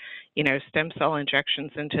get, stem cell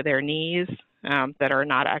injections into their knees that are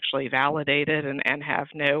not actually validated and have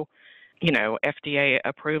no, FDA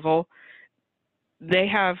approval. They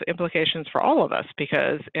have implications for all of us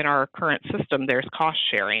because in our current system, there's cost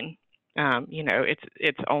sharing.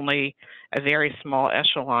 It's only a very small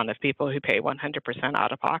echelon of people who pay 100%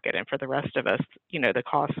 out of pocket, and for the rest of us, the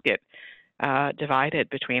costs get divided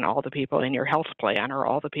between all the people in your health plan or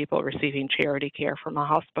all the people receiving charity care from a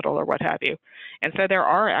hospital or what have you. And so there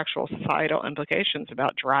are actual societal implications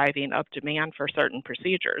about driving up demand for certain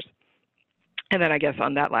procedures. And then I guess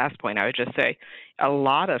on that last point, I would just say a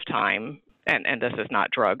lot of time, and this is not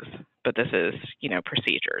drugs, but this is,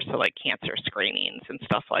 procedures, so like cancer screenings and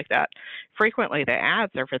stuff like that. Frequently, the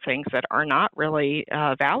ads are for things that are not really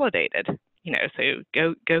validated. So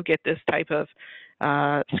go get this type of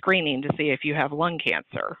screening to see if you have lung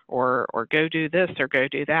cancer, or go do this or go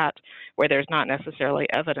do that, where there's not necessarily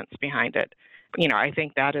evidence behind it. I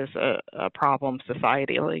think that is a problem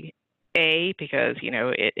societally. Because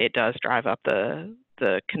it does drive up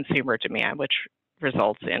the consumer demand, which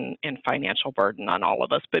results in financial burden on all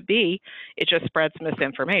of us. But B, it just spreads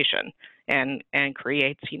misinformation and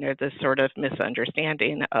creates this sort of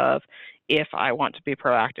misunderstanding of, if I want to be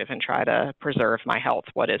proactive and try to preserve my health,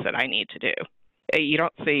 what is it I need to do? You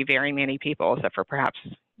don't see very many people, except for perhaps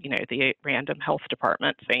the random health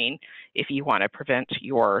department, saying if you want to prevent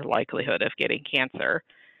your likelihood of getting cancer,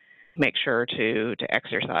 make sure to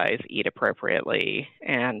exercise, eat appropriately,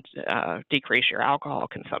 and decrease your alcohol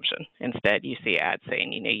consumption. Instead, you see ads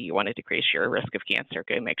saying, you want to decrease your risk of cancer,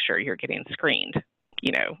 go make sure you're getting screened.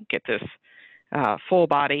 Get this full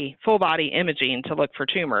body imaging to look for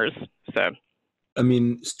tumors. So, I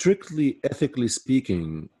mean, strictly ethically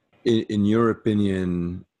speaking, in your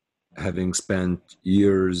opinion, having spent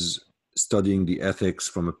years studying the ethics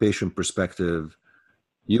from a patient perspective,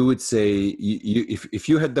 you would say if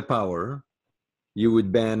you had the power, you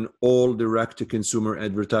would ban all direct-to-consumer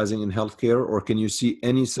advertising in healthcare, or can you see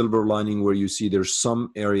any silver lining where you see there's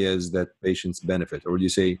some areas that patients benefit, or do you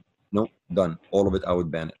say, no, done, all of it, I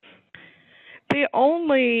would ban it? The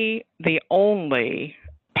only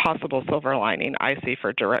possible silver lining I see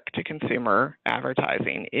for direct-to-consumer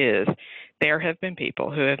advertising is there have been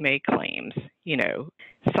people who have made claims.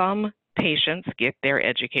 Some patients get their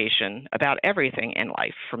education about everything in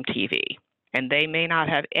life from TV, and they may not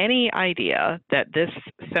have any idea that this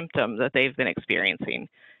symptom that they've been experiencing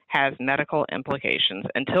has medical implications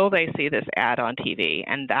until they see this ad on TV,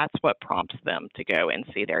 and that's what prompts them to go and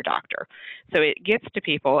see their doctor. So it gets to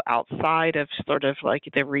people outside of sort of like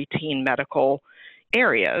the routine medical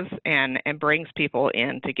areas and brings people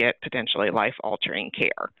in to get potentially life-altering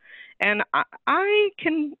care. And I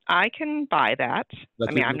can buy that.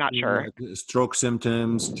 I'm not sure. Stroke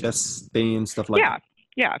symptoms, chest pain, stuff like that.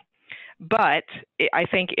 Yeah. But I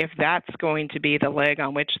think if that's going to be the leg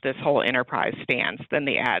on which this whole enterprise stands, then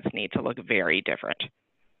the ads need to look very different.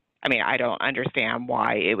 I don't understand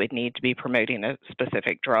why it would need to be promoting a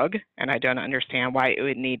specific drug, and I don't understand why it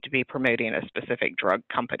would need to be promoting a specific drug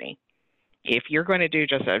company. If you're going to do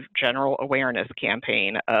just a general awareness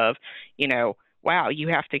campaign of, wow, you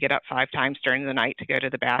have to get up 5 times during the night to go to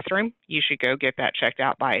the bathroom, you should go get that checked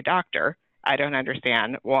out by a doctor. I don't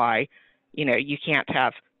understand why, you can't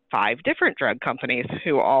have 5 different drug companies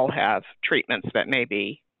who all have treatments that may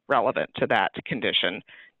be relevant to that condition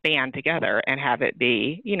band together and have it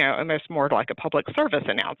be, almost more like a public service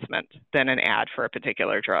announcement than an ad for a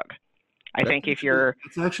particular drug. I think if you're...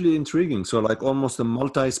 It's actually intriguing. So like almost a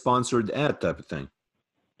multi-sponsored ad type of thing.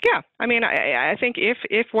 Yeah. I think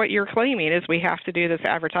if what you're claiming is we have to do this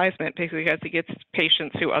advertisement because it gets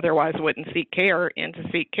patients who otherwise wouldn't seek care in to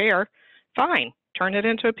seek care, fine. Turn it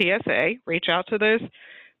into a PSA, reach out to those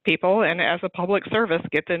people, and as a public service,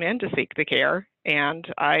 get them in to seek the care. And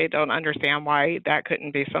I don't understand why that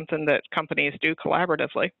couldn't be something that companies do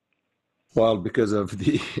collaboratively. Well, because of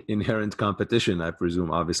the inherent competition, I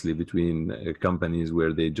presume, obviously, between companies where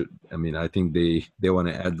I think they want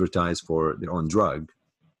to advertise for their own drug.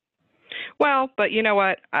 Well, but you know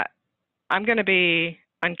what? I'm going to be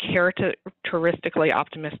uncharacteristically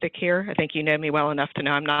optimistic here. I think you know me well enough to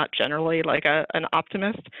know I'm not generally like an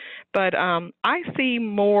optimist. But I see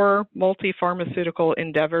more multi-pharmaceutical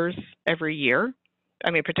endeavors every year.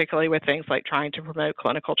 Particularly with things like trying to promote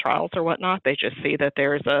clinical trials or whatnot. They just see that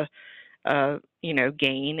there's a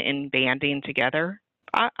gain in banding together,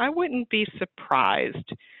 I wouldn't be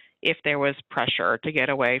surprised if there was pressure to get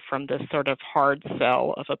away from this sort of hard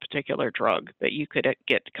sell of a particular drug, that you could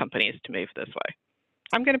get companies to move this way.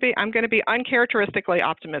 I'm going to be uncharacteristically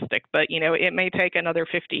optimistic, but it may take another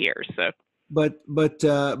 50 years. So. But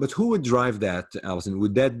who would drive that, Allison?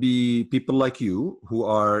 Would that be people like you who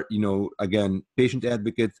are, again, patient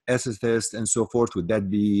advocates, ethicists, and so forth? Would that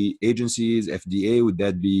be agencies, FDA? Would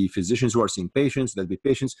that be physicians who are seeing patients? Would that be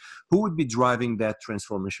patients? Who would be driving that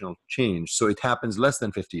transformational change so it happens less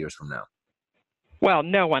than 50 years from now? Well,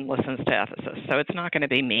 no one listens to ethicists, so it's not going to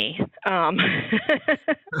be me. I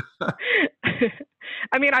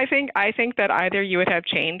mean, I think that either you would have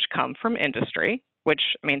change come from industry, which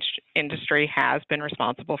means industry has been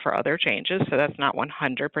responsible for other changes, so that's not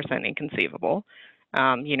 100% inconceivable.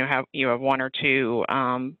 You have one or two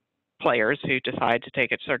players who decide to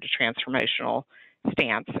take a sort of transformational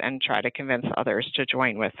stance and try to convince others to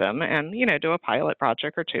join with them and, do a pilot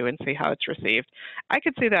project or two and see how it's received. I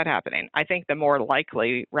could see that happening. I think the more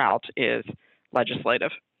likely route is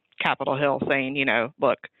legislative. Capitol Hill saying,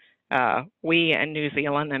 look, we and New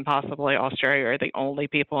Zealand and possibly Australia are the only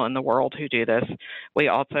people in the world who do this. We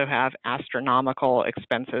also have astronomical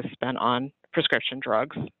expenses spent on prescription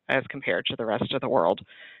drugs as compared to the rest of the world.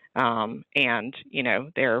 And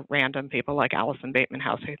there are random people like Allison Bateman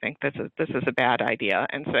House who think this is a bad idea.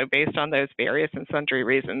 And so based on those various and sundry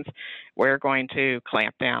reasons, we're going to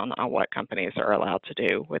clamp down on what companies are allowed to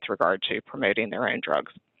do with regard to promoting their own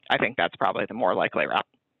drugs. I think that's probably the more likely route.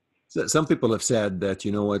 So some people have said that,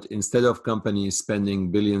 instead of companies spending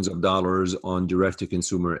billions of dollars on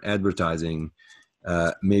direct-to-consumer advertising,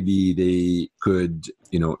 maybe they could,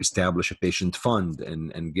 establish a patient fund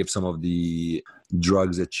and give some of the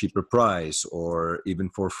drugs at cheaper price or even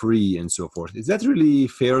for free and so forth. Is that really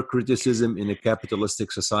fair criticism in a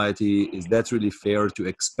capitalistic society? Is that really fair to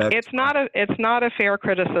expect? It's not a fair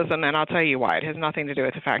criticism, and I'll tell you why. It has nothing to do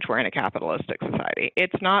with the fact we're in a capitalistic society.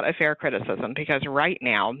 It's not a fair criticism because right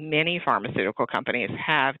now, many pharmaceutical companies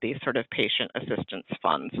have these sort of patient assistance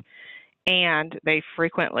funds, and they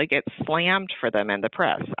frequently get slammed for them in the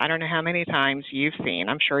press. I don't know how many times you've seen,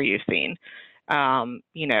 I'm sure you've seen,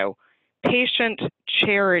 patient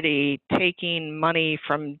charity taking money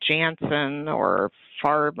from Janssen or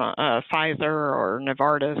Pfizer or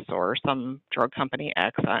Novartis or some drug company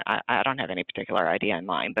X. I don't have any particular idea in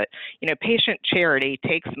mind, but patient charity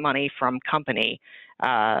takes money from company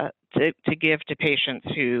to give to patients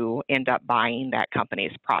who end up buying that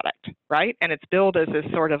company's product, right? And it's billed as this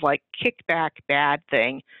sort of like kickback bad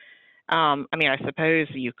thing. I suppose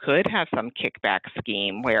you could have some kickback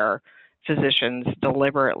scheme where physicians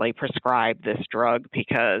deliberately prescribe this drug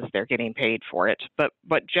because they're getting paid for it. But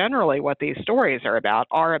generally what these stories are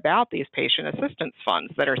about these patient assistance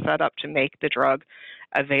funds that are set up to make the drug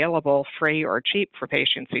available free or cheap for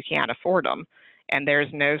patients who can't afford them. And there's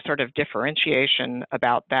no sort of differentiation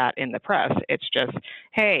about that in the press. It's just,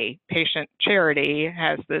 hey, patient charity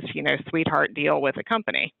has this, sweetheart deal with a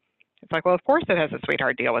company. It's like, well, of course it has a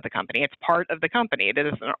sweetheart deal with the company. It's part of the company. It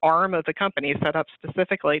is an arm of the company set up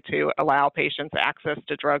specifically to allow patients access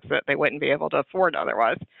to drugs that they wouldn't be able to afford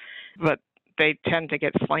otherwise. But they tend to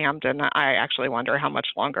get slammed, and I actually wonder how much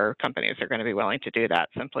longer companies are going to be willing to do that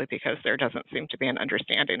simply because there doesn't seem to be an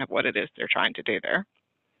understanding of what it is they're trying to do there.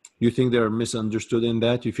 You think they're misunderstood in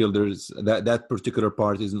that? You feel there's that particular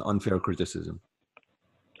part is an unfair criticism?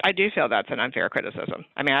 I do feel that's an unfair criticism.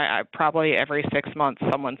 I probably every 6 months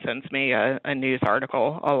someone sends me a news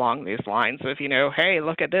article along these lines of, hey,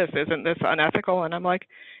 look at this. Isn't this unethical? And I'm like,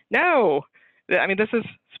 no. This is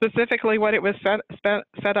specifically what it was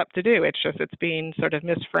set up to do. It's just it's being sort of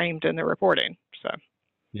misframed in the reporting. So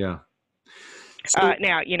yeah.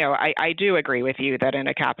 Now, I do agree with you that in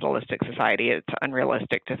a capitalistic society, it's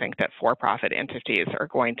unrealistic to think that for-profit entities are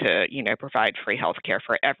going to, provide free health care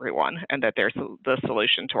for everyone and that there's the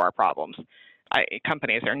solution to our problems.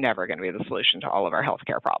 Companies are never going to be the solution to all of our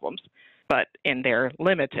healthcare problems. But in their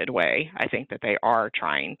limited way, I think that they are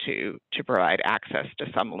trying to provide access to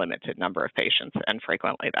some limited number of patients, and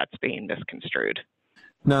frequently that's being misconstrued.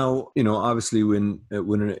 Now, obviously when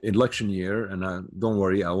an election year, and don't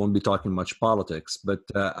worry, I won't be talking much politics, but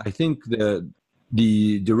I think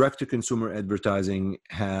the direct-to-consumer advertising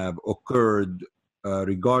have occurred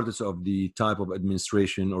regardless of the type of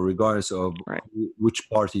administration or regardless of which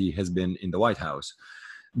party has been in the White House.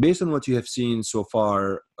 Based on what you have seen so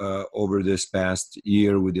far over this past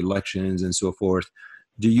year with elections and so forth,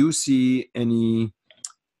 do you see any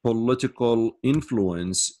political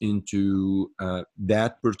influence into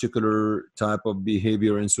that particular type of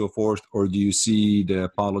behavior and so forth, or do you see the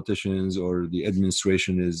politicians or the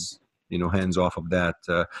administration is hands off of that.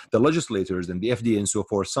 The legislators and the FDA and so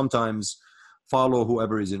forth sometimes follow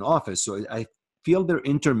whoever is in office. So I feel they're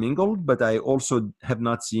intermingled, but I also have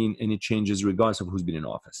not seen any changes regardless of who's been in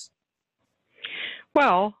office.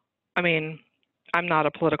 Well, I mean, I'm not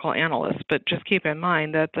a political analyst, but just keep in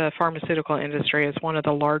mind that the pharmaceutical industry is one of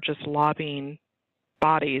the largest lobbying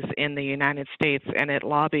bodies in the United States, and it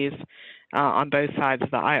lobbies on both sides of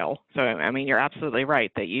the aisle. So, I mean, you're absolutely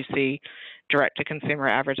right that you see direct-to-consumer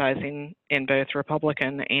advertising in both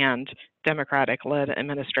Republican and Democratic-led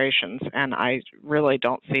administrations, and I really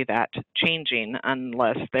don't see that changing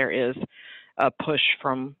unless there is a push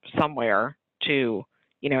from somewhere to,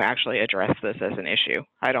 actually address this as an issue.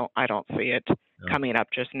 I don't see it coming up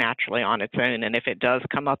just naturally on its own, and if it does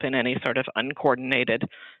come up in any sort of uncoordinated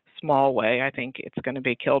small way, I think it's going to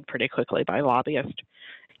be killed pretty quickly by lobbyists.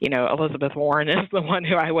 Elizabeth Warren is the one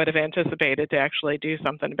who I would have anticipated to actually do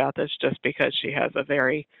something about this just because she has a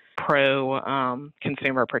very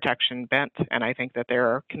pro-consumer protection bent, and I think that there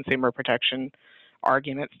are consumer protection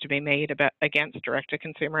arguments to be made against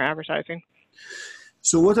direct-to-consumer advertising.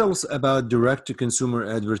 So what else about direct-to-consumer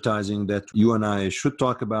advertising that you and I should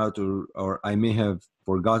talk about, or I may have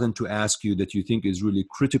forgotten to ask you, that you think is really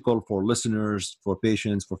critical for listeners, for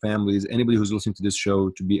patients, for families, anybody who's listening to this show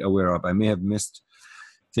to be aware of? I may have missed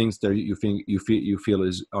things that you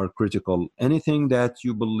feel are critical. Anything that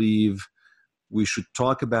you believe we should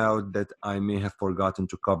talk about that I may have forgotten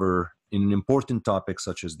to cover in an important topic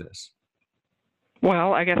such as this?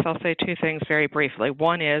 Well, I guess I'll say two things very briefly.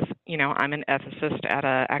 One is, I'm an ethicist at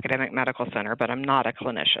an academic medical center, but I'm not a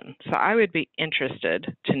clinician. So I would be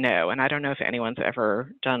interested to know, and I don't know if anyone's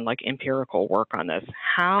ever done empirical work on this,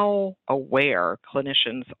 how aware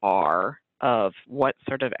clinicians are of what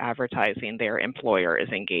sort of advertising their employer is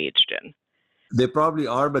engaged in. They probably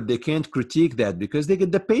are, but they can't critique that because they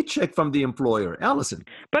get the paycheck from the employer. Allison.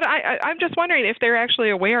 But I'm just wondering if they're actually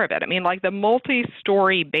aware of it. I mean, the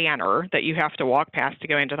multi-story banner that you have to walk past to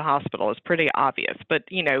go into the hospital is pretty obvious. But,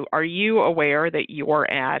 are you aware that your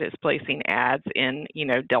ad is placing ads in,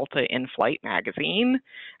 Delta In-Flight magazine?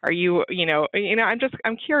 Are you,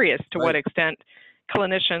 I'm curious to what extent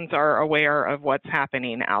clinicians are aware of what's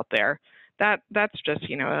happening out there. That's just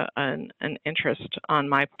an interest on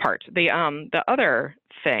my part. The other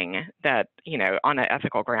thing that on an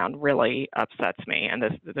ethical ground really upsets me, and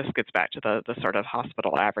this gets back to the sort of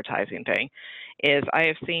hospital advertising thing, is I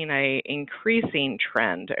have seen a increasing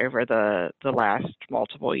trend over the last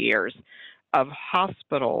multiple years of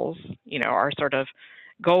hospitals, our sort of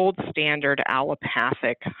gold standard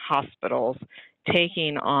allopathic hospitals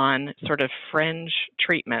taking on sort of fringe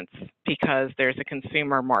treatments because there's a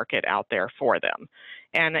consumer market out there for them.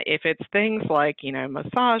 And if it's things like,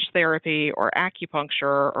 massage therapy or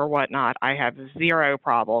acupuncture or whatnot, I have zero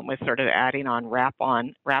problem with sort of adding on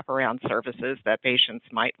wraparound services that patients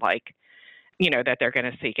might like, that they're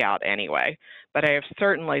going to seek out anyway. But I have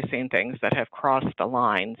certainly seen things that have crossed the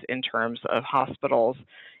lines in terms of hospitals,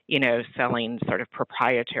 selling sort of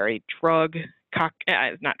proprietary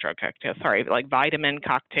vitamin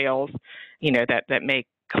cocktails, that make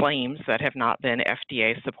claims that have not been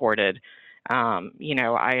FDA supported.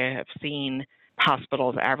 I have seen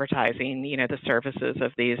hospitals advertising, the services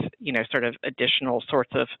of these, sort of additional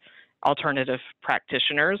sorts of alternative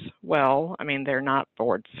practitioners. Well, I mean, they're not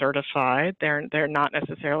board certified. They're not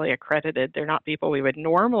necessarily accredited. They're not people we would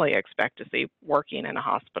normally expect to see working in a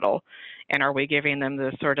hospital. And are we giving them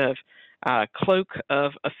this sort of cloak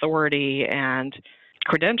of authority and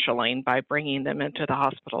credentialing by bringing them into the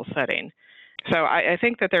hospital setting? So I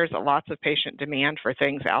think that there's lots of patient demand for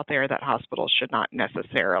things out there that hospitals should not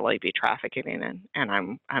necessarily be trafficking in,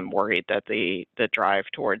 and I'm worried that the drive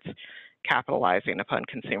towards capitalizing upon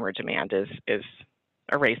consumer demand is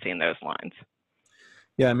erasing those lines.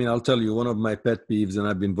 Yeah, I mean, I'll tell you, one of my pet peeves, and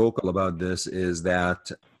I've been vocal about this, is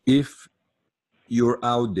that if you're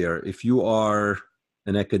out there, if you are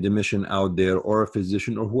an academician out there or a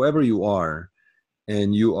physician or whoever you are,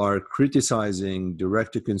 and you are criticizing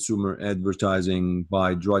direct-to-consumer advertising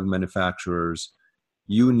by drug manufacturers,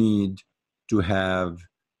 you need to have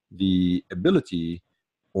the ability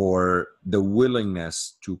or the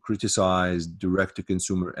willingness to criticize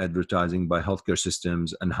direct-to-consumer advertising by healthcare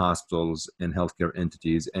systems and hospitals and healthcare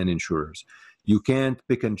entities and insurers. You can't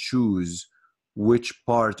pick and choose which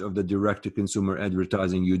part of the direct-to-consumer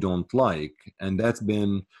advertising you don't like. And that's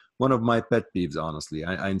been one of my pet peeves, honestly.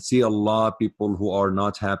 I see a lot of people who are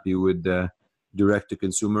not happy with the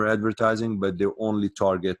direct-to-consumer advertising, but they only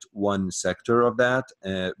target one sector of that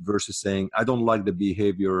versus saying, I don't like the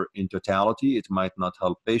behavior in totality. It might not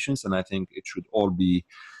help patients, and I think it should all be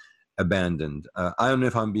abandoned. I don't know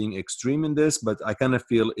if I'm being extreme in this, but I kind of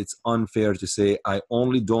feel it's unfair to say I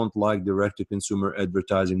only don't like direct-to-consumer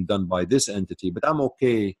advertising done by this entity, but I'm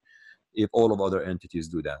okay if all of other entities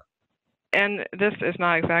do that. And this is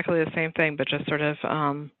not exactly the same thing, but just sort of,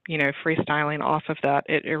 freestyling off of that,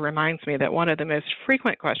 it reminds me that one of the most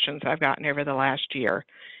frequent questions I've gotten over the last year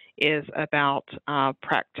is about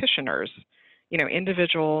practitioners,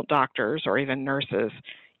 individual doctors or even nurses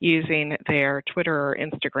using their Twitter or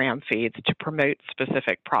Instagram feeds to promote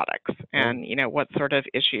specific products, and what sort of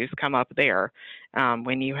issues come up there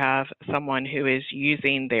when you have someone who is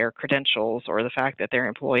using their credentials or the fact that they're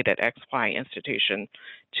employed at XY institution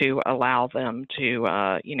to allow them to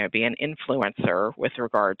be an influencer with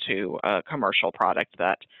regard to a commercial product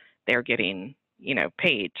that they're getting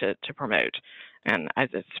paid to promote. And I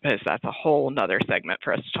suppose that's a whole nother segment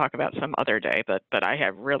for us to talk about some other day, but I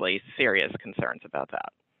have really serious concerns about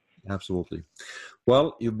that. Absolutely.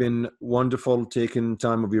 Well, you've been wonderful taking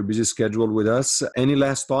time of your busy schedule with us. Any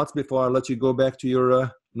last thoughts before I let you go back to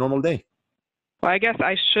your normal day? Well, I guess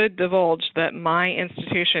I should divulge that my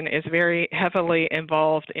institution is very heavily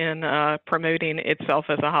involved in promoting itself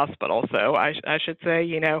as a hospital. So I should say,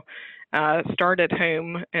 start at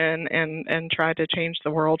home and try to change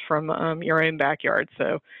the world from your own backyard.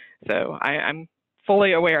 So I'm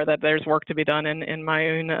fully aware that there's work to be done in my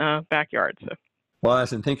own backyard. So. Well,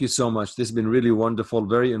 Alison, thank you so much. This has been really wonderful,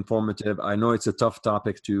 very informative. I know it's a tough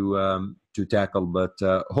topic to tackle, but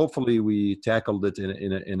hopefully we tackled it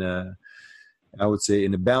in a I would say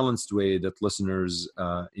in a balanced way that listeners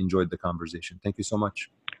enjoyed the conversation. Thank you so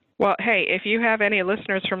much. Well, hey, if you have any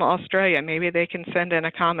listeners from Australia, maybe they can send in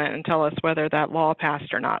a comment and tell us whether that law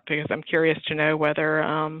passed or not, because I'm curious to know whether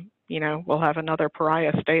we'll have another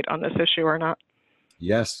pariah state on this issue or not.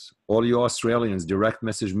 Yes, all you Australians, direct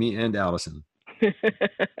message me and Alison. Thank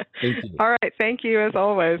you. All right. Thank you as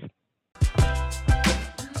always.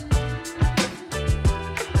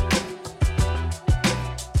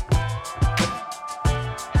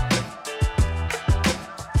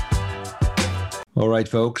 All right,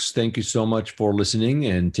 folks. Thank you so much for listening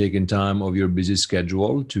and taking time of your busy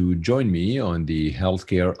schedule to join me on the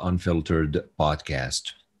Healthcare Unfiltered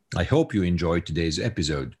podcast. I hope you enjoyed today's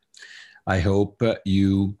episode. I hope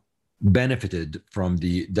you benefited from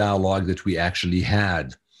the dialogue that we actually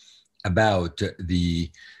had about the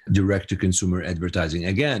direct-to-consumer advertising.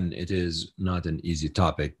 Again, it is not an easy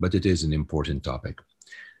topic, but it is an important topic.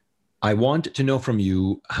 I want to know from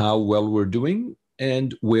you how well we're doing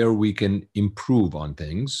and where we can improve on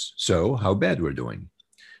things. So how bad we're doing.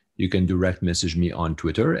 You can direct message me on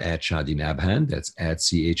Twitter at Shadi Nabhan, that's at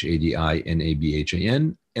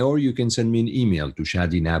ChadiNabhan, or you can send me an email to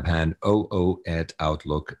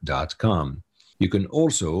shadinabhan00@outlook.com. You can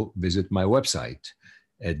also visit my website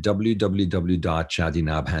at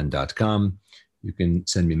www.shadinabhan.com. You can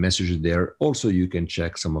send me messages there. Also, you can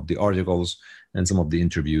check some of the articles and some of the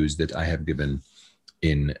interviews that I have given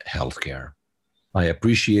in healthcare. I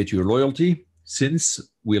appreciate your loyalty since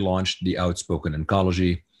we launched the Outspoken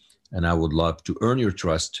Oncology, and I would love to earn your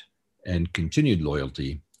trust and continued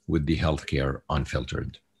loyalty with the Healthcare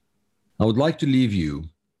Unfiltered. I would like to leave you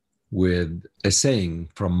with a saying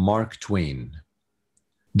from Mark Twain.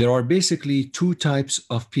 There are basically two types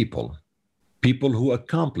of people: people who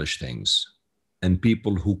accomplish things and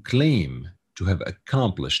people who claim to have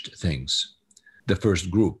accomplished things. The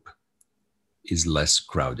first group is less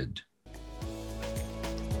crowded.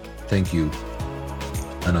 Thank you,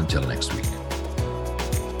 and until next week.